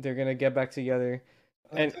they're gonna get back together,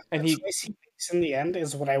 and The he choice he makes in the end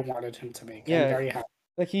is what I wanted him to make. I'm yeah, very happy.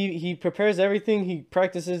 like he prepares everything, he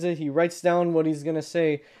practices it, he writes down what he's gonna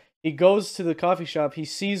say. He goes to the coffee shop, he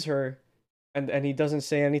sees her, and he doesn't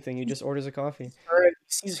say anything. He just orders a coffee. He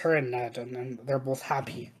sees her and Ned, and they're both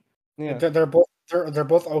happy. Yeah. They're both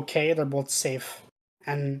okay. They're both safe,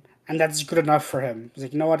 and that's good enough for him. He's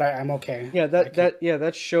like, you know what? I'm okay. Yeah,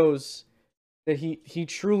 that shows that he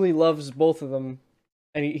truly loves both of them,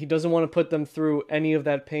 and he doesn't want to put them through any of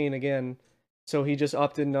that pain again. So he just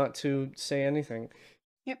opted not to say anything.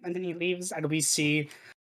 Yep. And then he leaves, and we see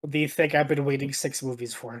the thing I've been waiting 6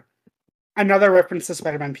 movies for. Another reference to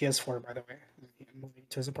Spider-Man PS4, by the way. Moving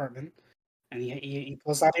to his apartment, and he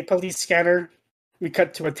pulls out a police scanner, We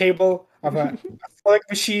cut to a table of a sewing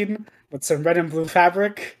machine with some red and blue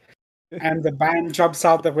fabric, and the man jumps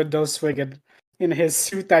out the window swinging in his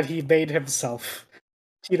suit that he made himself.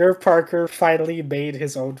 Peter Parker finally made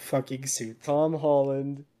his own fucking suit. Tom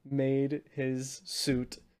Holland made his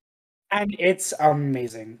suit. And it's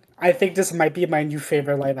amazing. I think this might be my new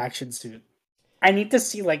favorite live action suit. I need to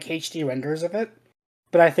see like HD renders of it,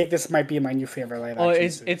 but I think this might be my new favorite live action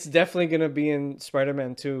suit. It's definitely gonna be in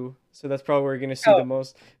Spider-Man 2, so that's probably where you're gonna see the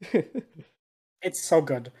most. It's so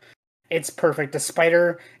good. It's perfect. The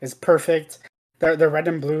spider is perfect. The red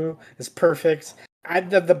and blue is perfect.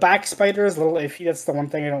 The back spider is a little iffy. That's the one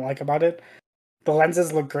thing I don't like about it. The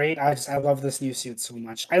lenses look great. I love this new suit so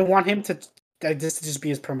much. I want him to this to just be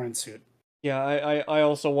his permanent suit. Yeah, I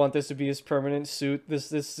also want this to be his permanent suit. This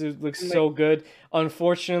suit looks so good.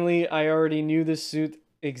 Unfortunately, I already knew this suit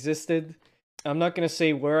existed. I'm not gonna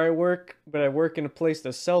say where I work, but I work in a place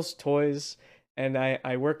that sells toys, and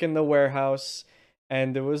I work in the warehouse,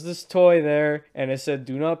 and there was this toy there, and it said,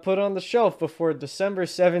 "Do not put on the shelf before December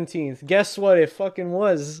 17th." Guess what? It fucking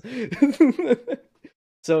was.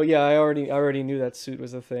 So yeah, I already knew that suit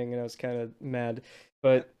was a thing, and I was kind of mad.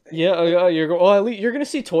 But yeah, at least you're gonna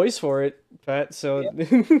see toys for it, Pat. So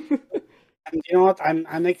And you know what?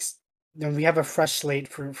 We have a fresh slate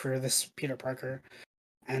for this Peter Parker,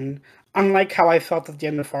 and unlike how I felt at the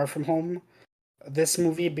end of Far From Home, this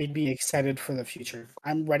movie made me excited for the future.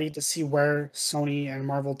 I'm ready to see where Sony and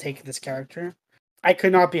Marvel take this character. I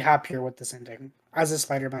could not be happier with this ending as a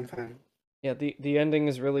Spider-Man fan. yeah, the ending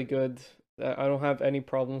is really good. I don't have any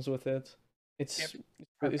problems with it. It's Yep, it's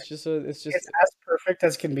perfect. just a it's just It's as perfect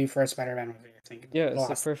as can be for a Spider-Man movie. I think. yeah, The it's a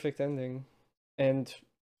last- perfect ending. And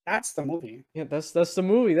That's the movie. yeah, that's the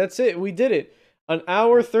movie. That's it. We did it. An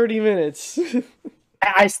hour 30 minutes.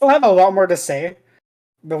 I still have a lot more to say,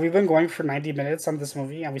 but we've been going for 90 minutes on this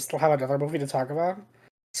movie, and we still have another movie to talk about.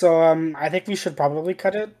 So I think we should probably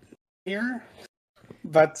cut it here.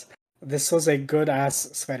 But this was a good ass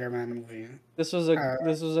Spider-Man movie. This was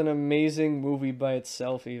an amazing movie by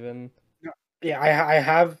itself even. Yeah, I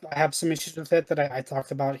have some issues with it that I talked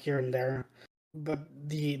about here and there, but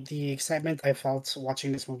the excitement I felt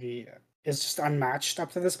watching this movie is just unmatched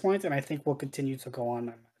up to this point, and I think will continue to go on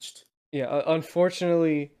unmatched. Yeah,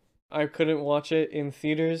 unfortunately, I couldn't watch it in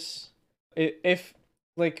theaters. If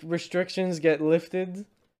like restrictions get lifted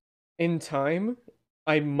in time,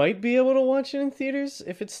 I might be able to watch it in theaters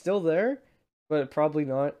if it's still there, but probably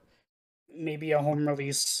not. Maybe a home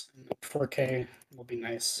release 4K will be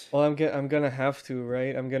nice. Well, I'm gonna have to,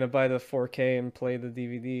 right? I'm gonna buy the 4K and play the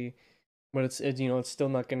DVD, but it's still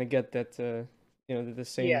not gonna get that the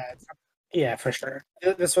same. Yeah, yeah, for sure.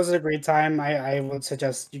 This was a great time. I would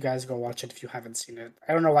suggest you guys go watch it if you haven't seen it.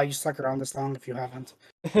 I don't know why you stuck around this long if you haven't.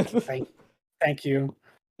 Thank you.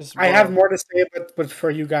 Just I have wow. more to say, but for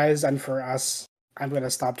you guys and for us, I'm gonna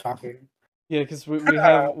stop talking. Yeah, because we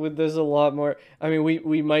have there's a lot more. I mean,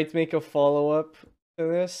 we might make a follow-up to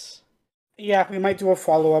this. Yeah, we might do a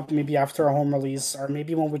follow up maybe after a home release, or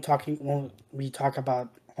maybe when we talk about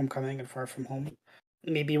Homecoming and Far From Home.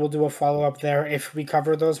 Maybe we'll do a follow up there if we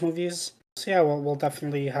cover those movies. So yeah, we'll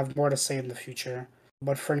definitely have more to say in the future.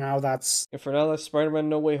 But for now, that's And for now, that's Spider-Man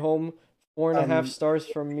No Way Home. 4.5 um, stars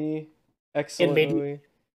from me. it Excellent made me movie.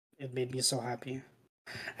 it made me so happy.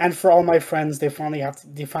 And for all my friends, they finally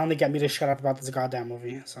get me to shut up about this goddamn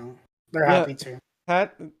movie. So they're Yeah, happy too.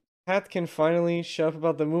 Pat can finally shut up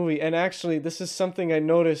about the movie. And actually, this is something I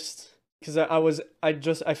noticed because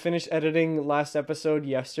I finished editing last episode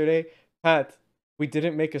yesterday. Pat, we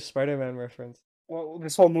didn't make a Spider-Man reference. Well,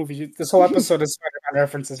 this whole episode is Spider-Man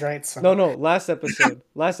references, right? So No, last episode.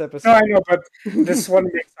 Last no, I episode. know, but this one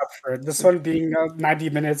makes up for it. This one being 90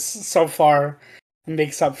 minutes so far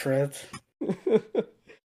makes up for it.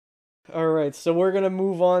 All right, so we're gonna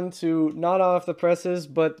move on to not off the presses,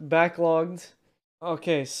 but backlogged.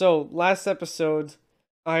 Okay, so last episode,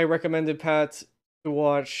 I recommended Pat to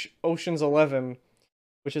watch Ocean's 11,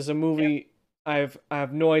 which is a movie I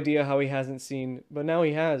have no idea how he hasn't seen, but now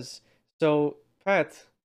he has. So Pat,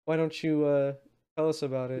 why don't you tell us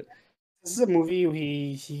about it? This is a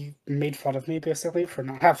movie he made fun of me basically for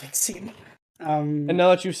not having seen. And now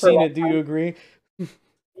that you've For a seen long it, do you agree?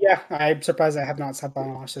 Yeah, I'm surprised I have not sat down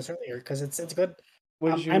and watched this earlier because it's good.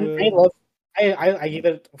 What did I you? love I gave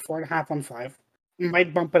it a 4.5 on 5.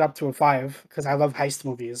 Might bump it up to a 5 because I love heist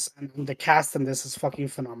movies and the cast in this is fucking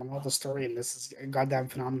phenomenal. The story in this is goddamn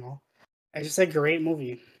phenomenal. It's just a great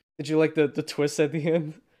movie. Did you like the twist at the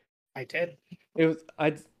end? I did. It was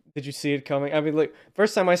I. Did you see it coming? I mean, like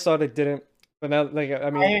first time I saw it, I didn't. But now, like, I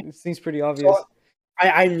mean, it seems pretty obvious. So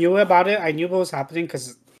I knew about it. I knew what was happening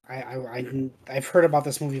because I've heard about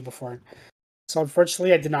this movie before. So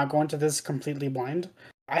unfortunately, I did not go into this completely blind.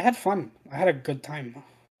 I had fun. I had a good time.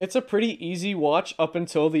 It's a pretty easy watch up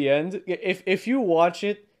until the end. If you watch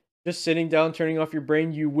it just sitting down, turning off your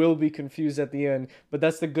brain, you will be confused at the end. But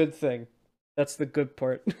that's the good thing. That's the good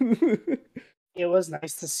part. It was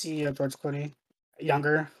nice to see George Clooney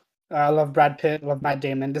younger. I love Brad Pitt. Love Matt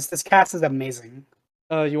Damon. This cast is amazing.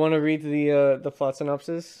 You want to read the plot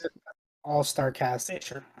synopsis? All-star cast. Yeah,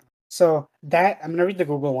 sure. So that I'm gonna read the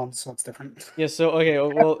Google one, so it's different. Yeah. So okay.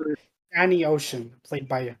 Well, Danny Ocean, played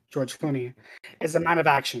by George Clooney, is a man of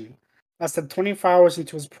action. Less than 24 hours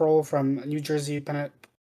into his parole from New Jersey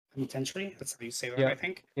Penitentiary, that's how you say that, yeah. I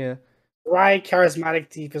think. Yeah. Wry, charismatic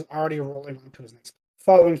thief is already rolling on to his next.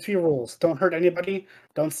 Following 3 rules: don't hurt anybody,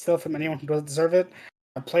 don't steal from anyone who doesn't deserve it,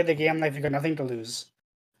 and play the game like you've got nothing to lose.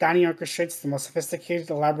 Danny orchestrates the most sophisticated,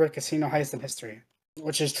 elaborate casino heist in history,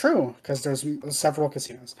 which is true because there's several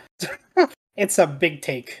casinos. It's a big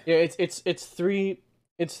take. Yeah. It's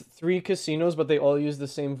three casinos, but they all use the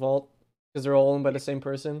same vault because they're all owned by the same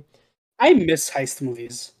person. I miss heist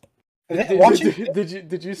movies.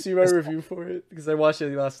 Did you see my review for it? Because I watched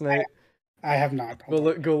it last night. I have not.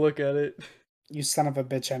 Go look at it. You son of a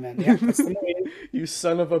bitch, I'm in. Yeah, that's the movie. You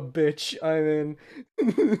son of a bitch, I'm in.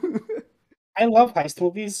 I love heist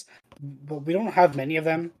movies, but we don't have many of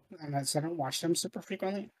them, and so I don't watch them super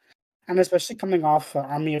frequently. And especially coming off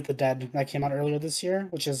Army of the Dead that came out earlier this year,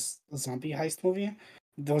 which is a zombie heist movie,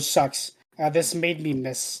 those sucks. This made me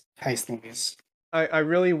miss heist movies. I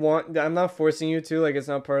really want. I'm not forcing you to. Like it's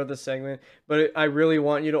not part of the segment, but I really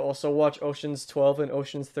want you to also watch Ocean's 12 and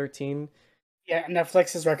Ocean's 13. Yeah,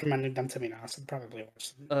 Netflix has recommended them to me now, so I'll probably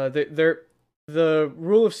watch them. The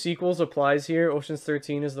rule of sequels applies here. Ocean's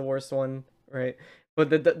 13 is the worst one, right?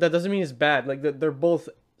 But that doesn't mean it's bad. Like they're both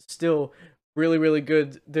still really really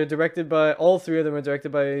good. They're directed by all three of them are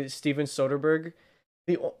directed by Steven Soderbergh.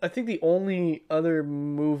 I think the only other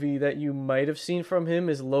movie that you might have seen from him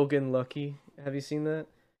is Logan Lucky. Have you seen that?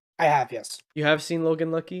 I have, yes. You have seen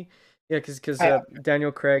Logan Lucky? Yeah, because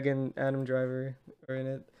Daniel Craig and Adam Driver are in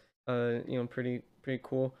it. Pretty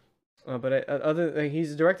cool.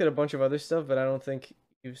 He's directed a bunch of other stuff, but I don't think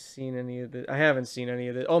you've seen any of it. I haven't seen any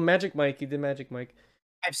of it. Oh, Magic Mike. He did Magic Mike.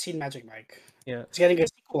 I've seen Magic Mike. Yeah. It's getting a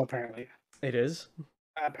sequel, apparently. It is?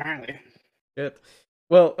 Apparently. Shit.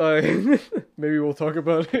 Well, maybe we'll talk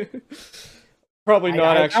about it. Probably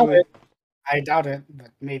not, actually. I doubt it, but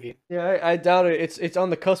maybe. Yeah, I doubt it. It's on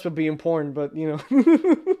the cusp of being porn, but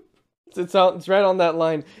it's right on that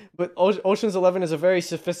line. But Ocean's 11 is a very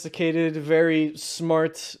sophisticated, very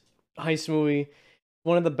smart heist movie.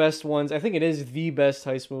 One of the best ones. I think it is the best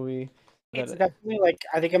heist movie. It's definitely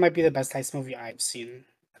I think it might be the best heist movie I've seen,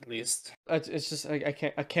 at least. It's just I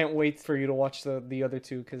can't wait for you to watch the other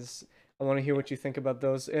two because I want to hear what you think about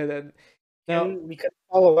those. Now and we could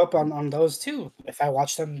follow up on those too. If I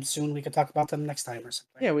watch them soon, we could talk about them next time or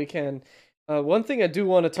something. Yeah, we can. One thing I do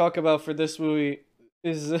want to talk about for this movie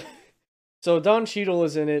is so Don Cheadle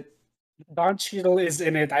is in it. Don Cheadle is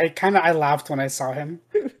in it. I laughed when I saw him.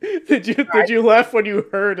 Did you laugh when you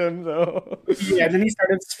heard him though? Yeah, and then he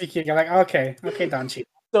started speaking. I'm like, okay, Don Cheadle.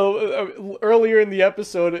 So earlier in the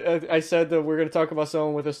episode, I said that we're gonna talk about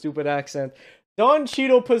someone with a stupid accent. Don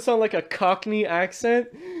Cheadle puts on like a Cockney accent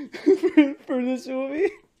for this movie,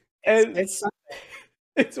 and it's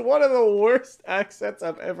one of the worst accents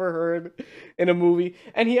I've ever heard in a movie.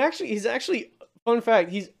 And he's actually fun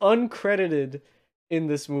fact, he's uncredited in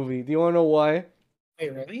this movie. Do you want to know why?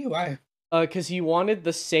 Wait, really? Why? Because he wanted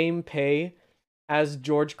the same pay as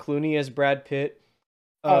George Clooney as Brad Pitt.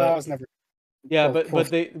 That was never. Yeah,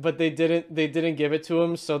 but they didn't give it to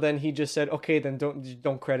him. So then he just said, "Okay, then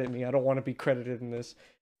don't credit me. I don't want to be credited in this."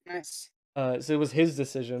 Nice. So it was his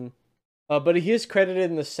decision. But he is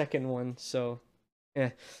credited in the second one. So,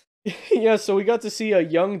 yeah, yeah. So we got to see a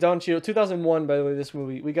young Don Cheadle. 2001, by the way, this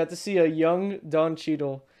movie. We got to see a young Don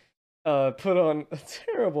Cheadle, put on a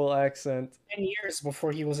terrible accent. 10 years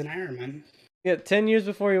before he was an Iron Man. Yeah, 10 years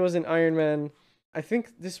before he was an Iron Man. I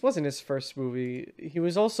think this wasn't his first movie. He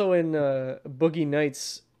was also in Boogie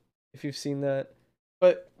Nights, if you've seen that.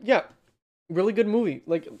 But yeah, really good movie.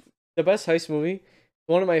 Like the best heist movie.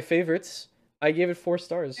 One of my favorites. I gave it 4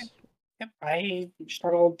 stars. Yep, I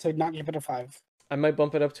struggled to not give it a 5. I might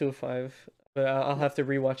bump it up to a 5, but I'll have to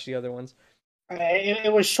rewatch the other ones.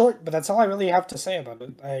 It was short, but that's all I really have to say about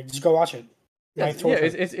it. Just go watch it.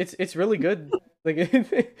 It's really good.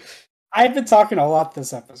 Like I've been talking a lot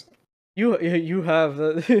this episode. You have,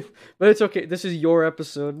 but it's okay. This is your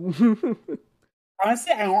episode.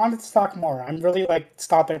 Honestly, I wanted to talk more. I'm really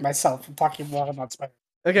stopping myself from talking more about Spider.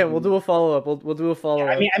 Okay, we'll do a follow up. We'll do a follow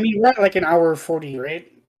up. I mean, we're at an hour 40,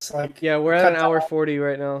 right? So yeah, we're at an hour 40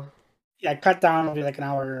 right now. Yeah, cut down will be like an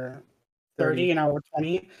hour 30, 30. an hour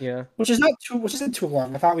 20, Yeah. which isn't too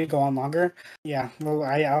long. I thought we'd go on longer. Yeah, well,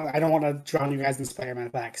 I don't want to drown you guys in Spider-Man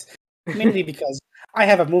facts, mainly because I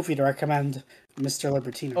have a movie to recommend, Mr. Oh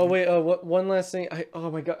Libertino. wait, what one last thing. Oh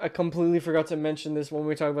my god, I completely forgot to mention this when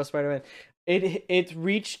we talk about Spider-Man. It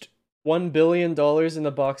reached $1 billion in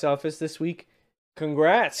the box office this week. Yep,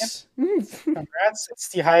 Congrats. congrats! It's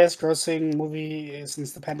the highest grossing movie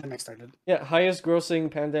since the pandemic started, Yeah, highest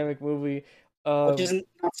grossing pandemic movie. which Uh isn't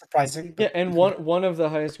not surprising. yeah, But and one of the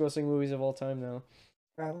highest grossing movies of all time now.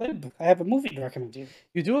 Lib, I have a movie to recommend you.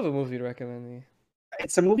 You do have a movie to recommend me.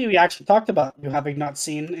 It's a movie we actually talked about, you having not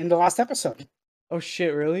seen in the last episode. Oh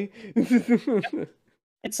shit, really?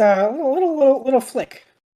 It's a little flick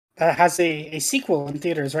that has a sequel in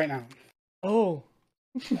theaters right now. Oh.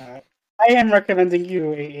 Uh, I am recommending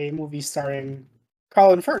you a movie starring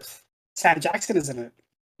Colin Firth. Sam Jackson is in it.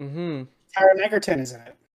 Mm-hmm. Taron Egerton is in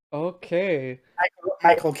it. Okay.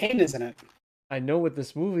 Michael Caine is in it. I know what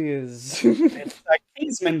this movie is. It's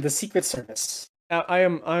Kingsman: The Secret Service. I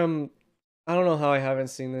don't know how I haven't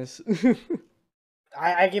seen this.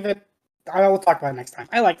 I give it. I will talk about it next time.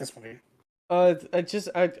 I like this movie. I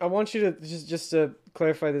want you to just to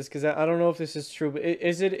clarify this because I don't know if this is true, but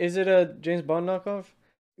is it a James Bond knockoff?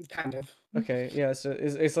 Kind of. Okay, yeah, so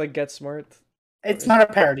it's like Get Smart. It's not a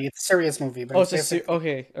parody. It's a serious movie, but Oh, it's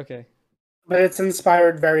okay. but it's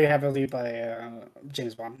inspired very heavily by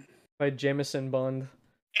James Bond. By Jameson Bond.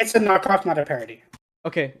 It's a knockoff, not a parody.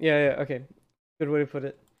 Okay, yeah, okay. Good way to put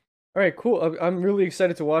it. All right, cool. I'm really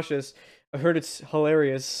excited to watch this. I heard it's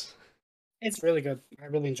hilarious. It's really good. I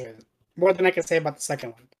really enjoyed it. More than I can say about the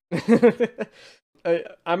second one.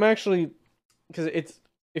 I'm actually because it's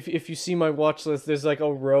if you see my watch list, there's like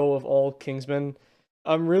a row of all Kingsmen.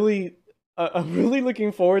 I'm really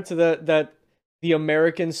looking forward to that the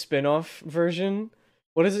American spin-off version.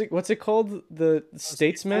 What is it? What's it called? The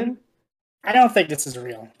Statesman? I don't think this is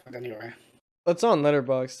real, but anyway. It's on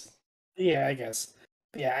Letterboxd. Yeah, I guess.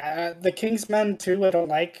 Yeah, the Kingsmen too. I don't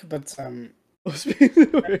like, but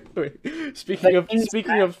Wait.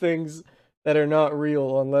 Speaking of things that are not real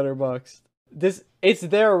on Letterboxd, it's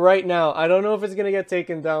there right now. I don't know if it's gonna get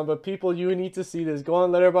taken down, but people, you need to see this. Go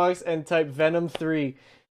on Letterboxd and type Venom 3.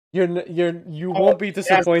 You won't be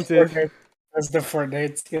disappointed. That's the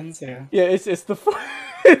Fortnite skins, yeah. Yeah, it's the.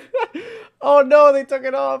 Oh no, they took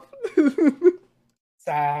it off.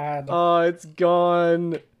 Sad. Oh, it's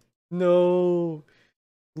gone. No.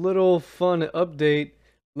 Little fun update.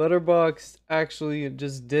 Letterboxd actually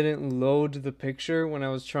just didn't load the picture when I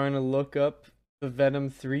was trying to look up the Venom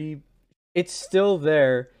 3. It's still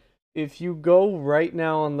there. If you go right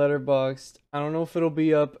now on Letterboxd, I don't know if it'll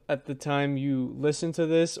be up at the time you listen to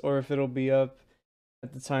this or if it'll be up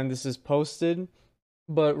at the time this is posted.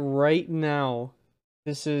 But right now,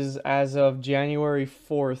 this is as of January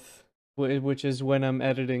 4th, which is when I'm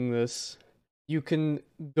editing this. You can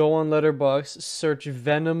go on Letterboxd, search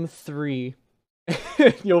Venom 3.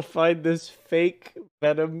 You'll find this fake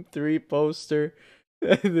Venom 3 poster.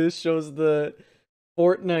 This shows the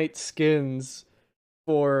Fortnite skins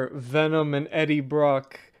for Venom and Eddie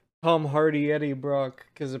Brock. Tom Hardy, Eddie Brock.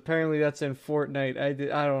 Because apparently that's in Fortnite.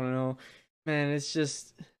 I don't know. Man, it's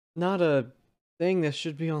just not a thing that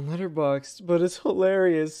should be on Letterboxd, but it's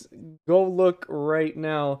hilarious. Go look right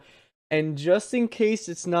now. And just in case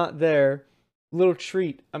it's not there, little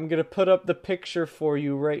treat. I'm going to put up the picture for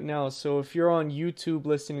you right now. So if you're on YouTube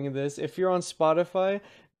listening to this, if you're on Spotify,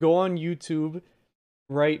 go on YouTube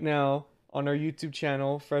right now on our YouTube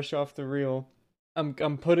channel, Fresh Off the Reel. I'm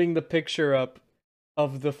putting the picture up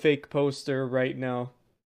of the fake poster right now.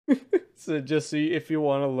 So just see if you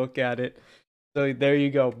want to look at it. So there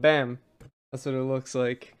you go. Bam. That's what it looks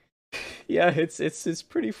like. Yeah, it's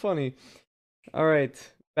pretty funny. All right,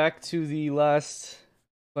 back to the last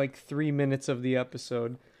like 3 minutes of the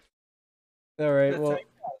episode. All right, well,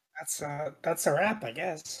 that's a wrap, I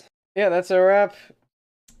guess. Yeah, that's a wrap.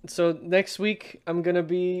 So next week I'm gonna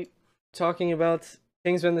be talking about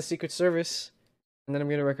Kingsman: The Secret Service, and then I'm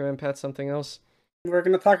gonna recommend Pat something else. We're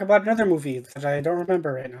gonna talk about another movie that I don't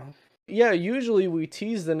remember right now. Yeah, usually we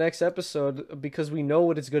tease the next episode because we know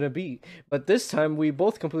what it's gonna be, but this time we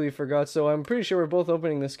both completely forgot. So I'm pretty sure we're both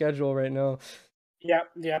opening the schedule right now.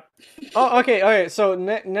 Yep. Oh, okay, all right. So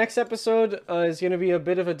next episode is going to be a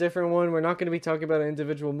bit of a different one. We're not going to be talking about an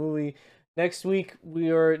individual movie. Next week,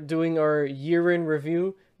 we are doing our year-in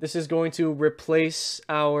review. This is going to replace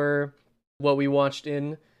our what we watched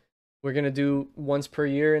in. We're going to do once per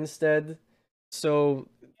year instead. So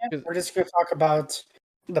we're just going to talk about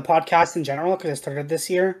the podcast in general because it started this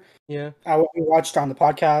year. Yeah. What we watched on the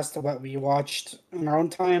podcast, what we watched in our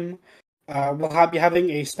own time. We'll be having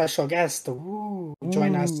a special guest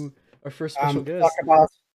join us Ooh, our first special to talk guest. about.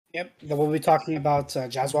 Yep, we'll be talking about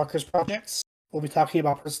Jazz Walker's projects. We'll be talking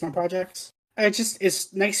about personal projects.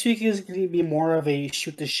 It's next week is going to be more of a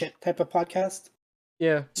shoot the shit type of podcast.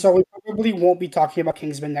 Yeah. So we probably won't be talking about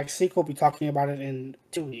Kingsman next week. We'll be talking about it in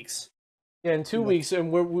 2 weeks. Yeah, in 2 weeks,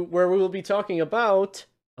 and where we will be talking about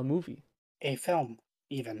a movie. A film,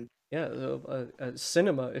 even. Yeah, a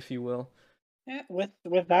cinema, if you will. Yeah, with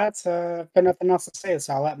that, got nothing else to say,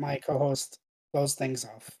 so I'll let my co-host close things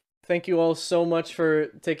off. Thank you all so much for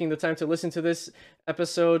taking the time to listen to this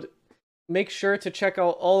episode. Make sure to check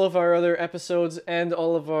out all of our other episodes and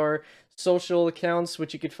all of our social accounts,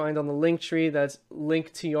 which you could find on the link tree. That's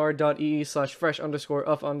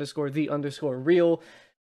linktr.ee/fresh_the_reel.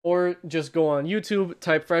 Or just go on YouTube,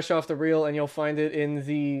 type Fresh Off the Reel, and you'll find it in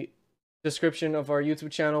the description of our YouTube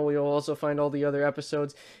channel. You'll also find all the other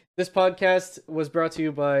episodes. This podcast was brought to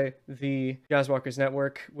you by the Jazzwalkers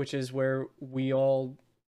Network, which is where we all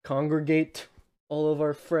congregate. All of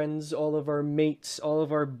our friends, all of our mates, all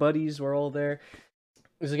of our buddies, we're all there.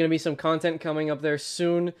 There's going to be some content coming up there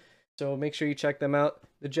soon, so make sure you check them out.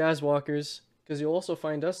 The Jazzwalkers, because you'll also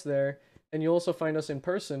find us there, and you'll also find us in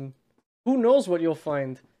person. Who knows what you'll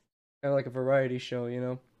find? Kind of like a variety show, you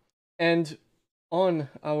know? And on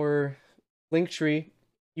our link tree,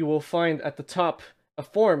 you will find at the top a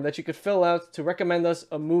form that you could fill out to recommend us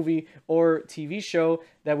a movie or TV show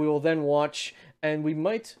that we will then watch, and we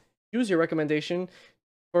might use your recommendation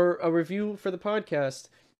for a review for the podcast.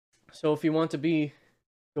 So if you want to be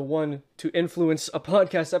the one to influence a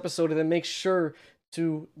podcast episode, then make sure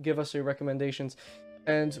to give us your recommendations.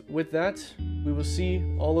 And with that, we will see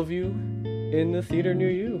all of you in the theater near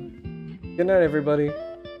you. Good night, everybody.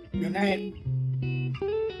 Good night.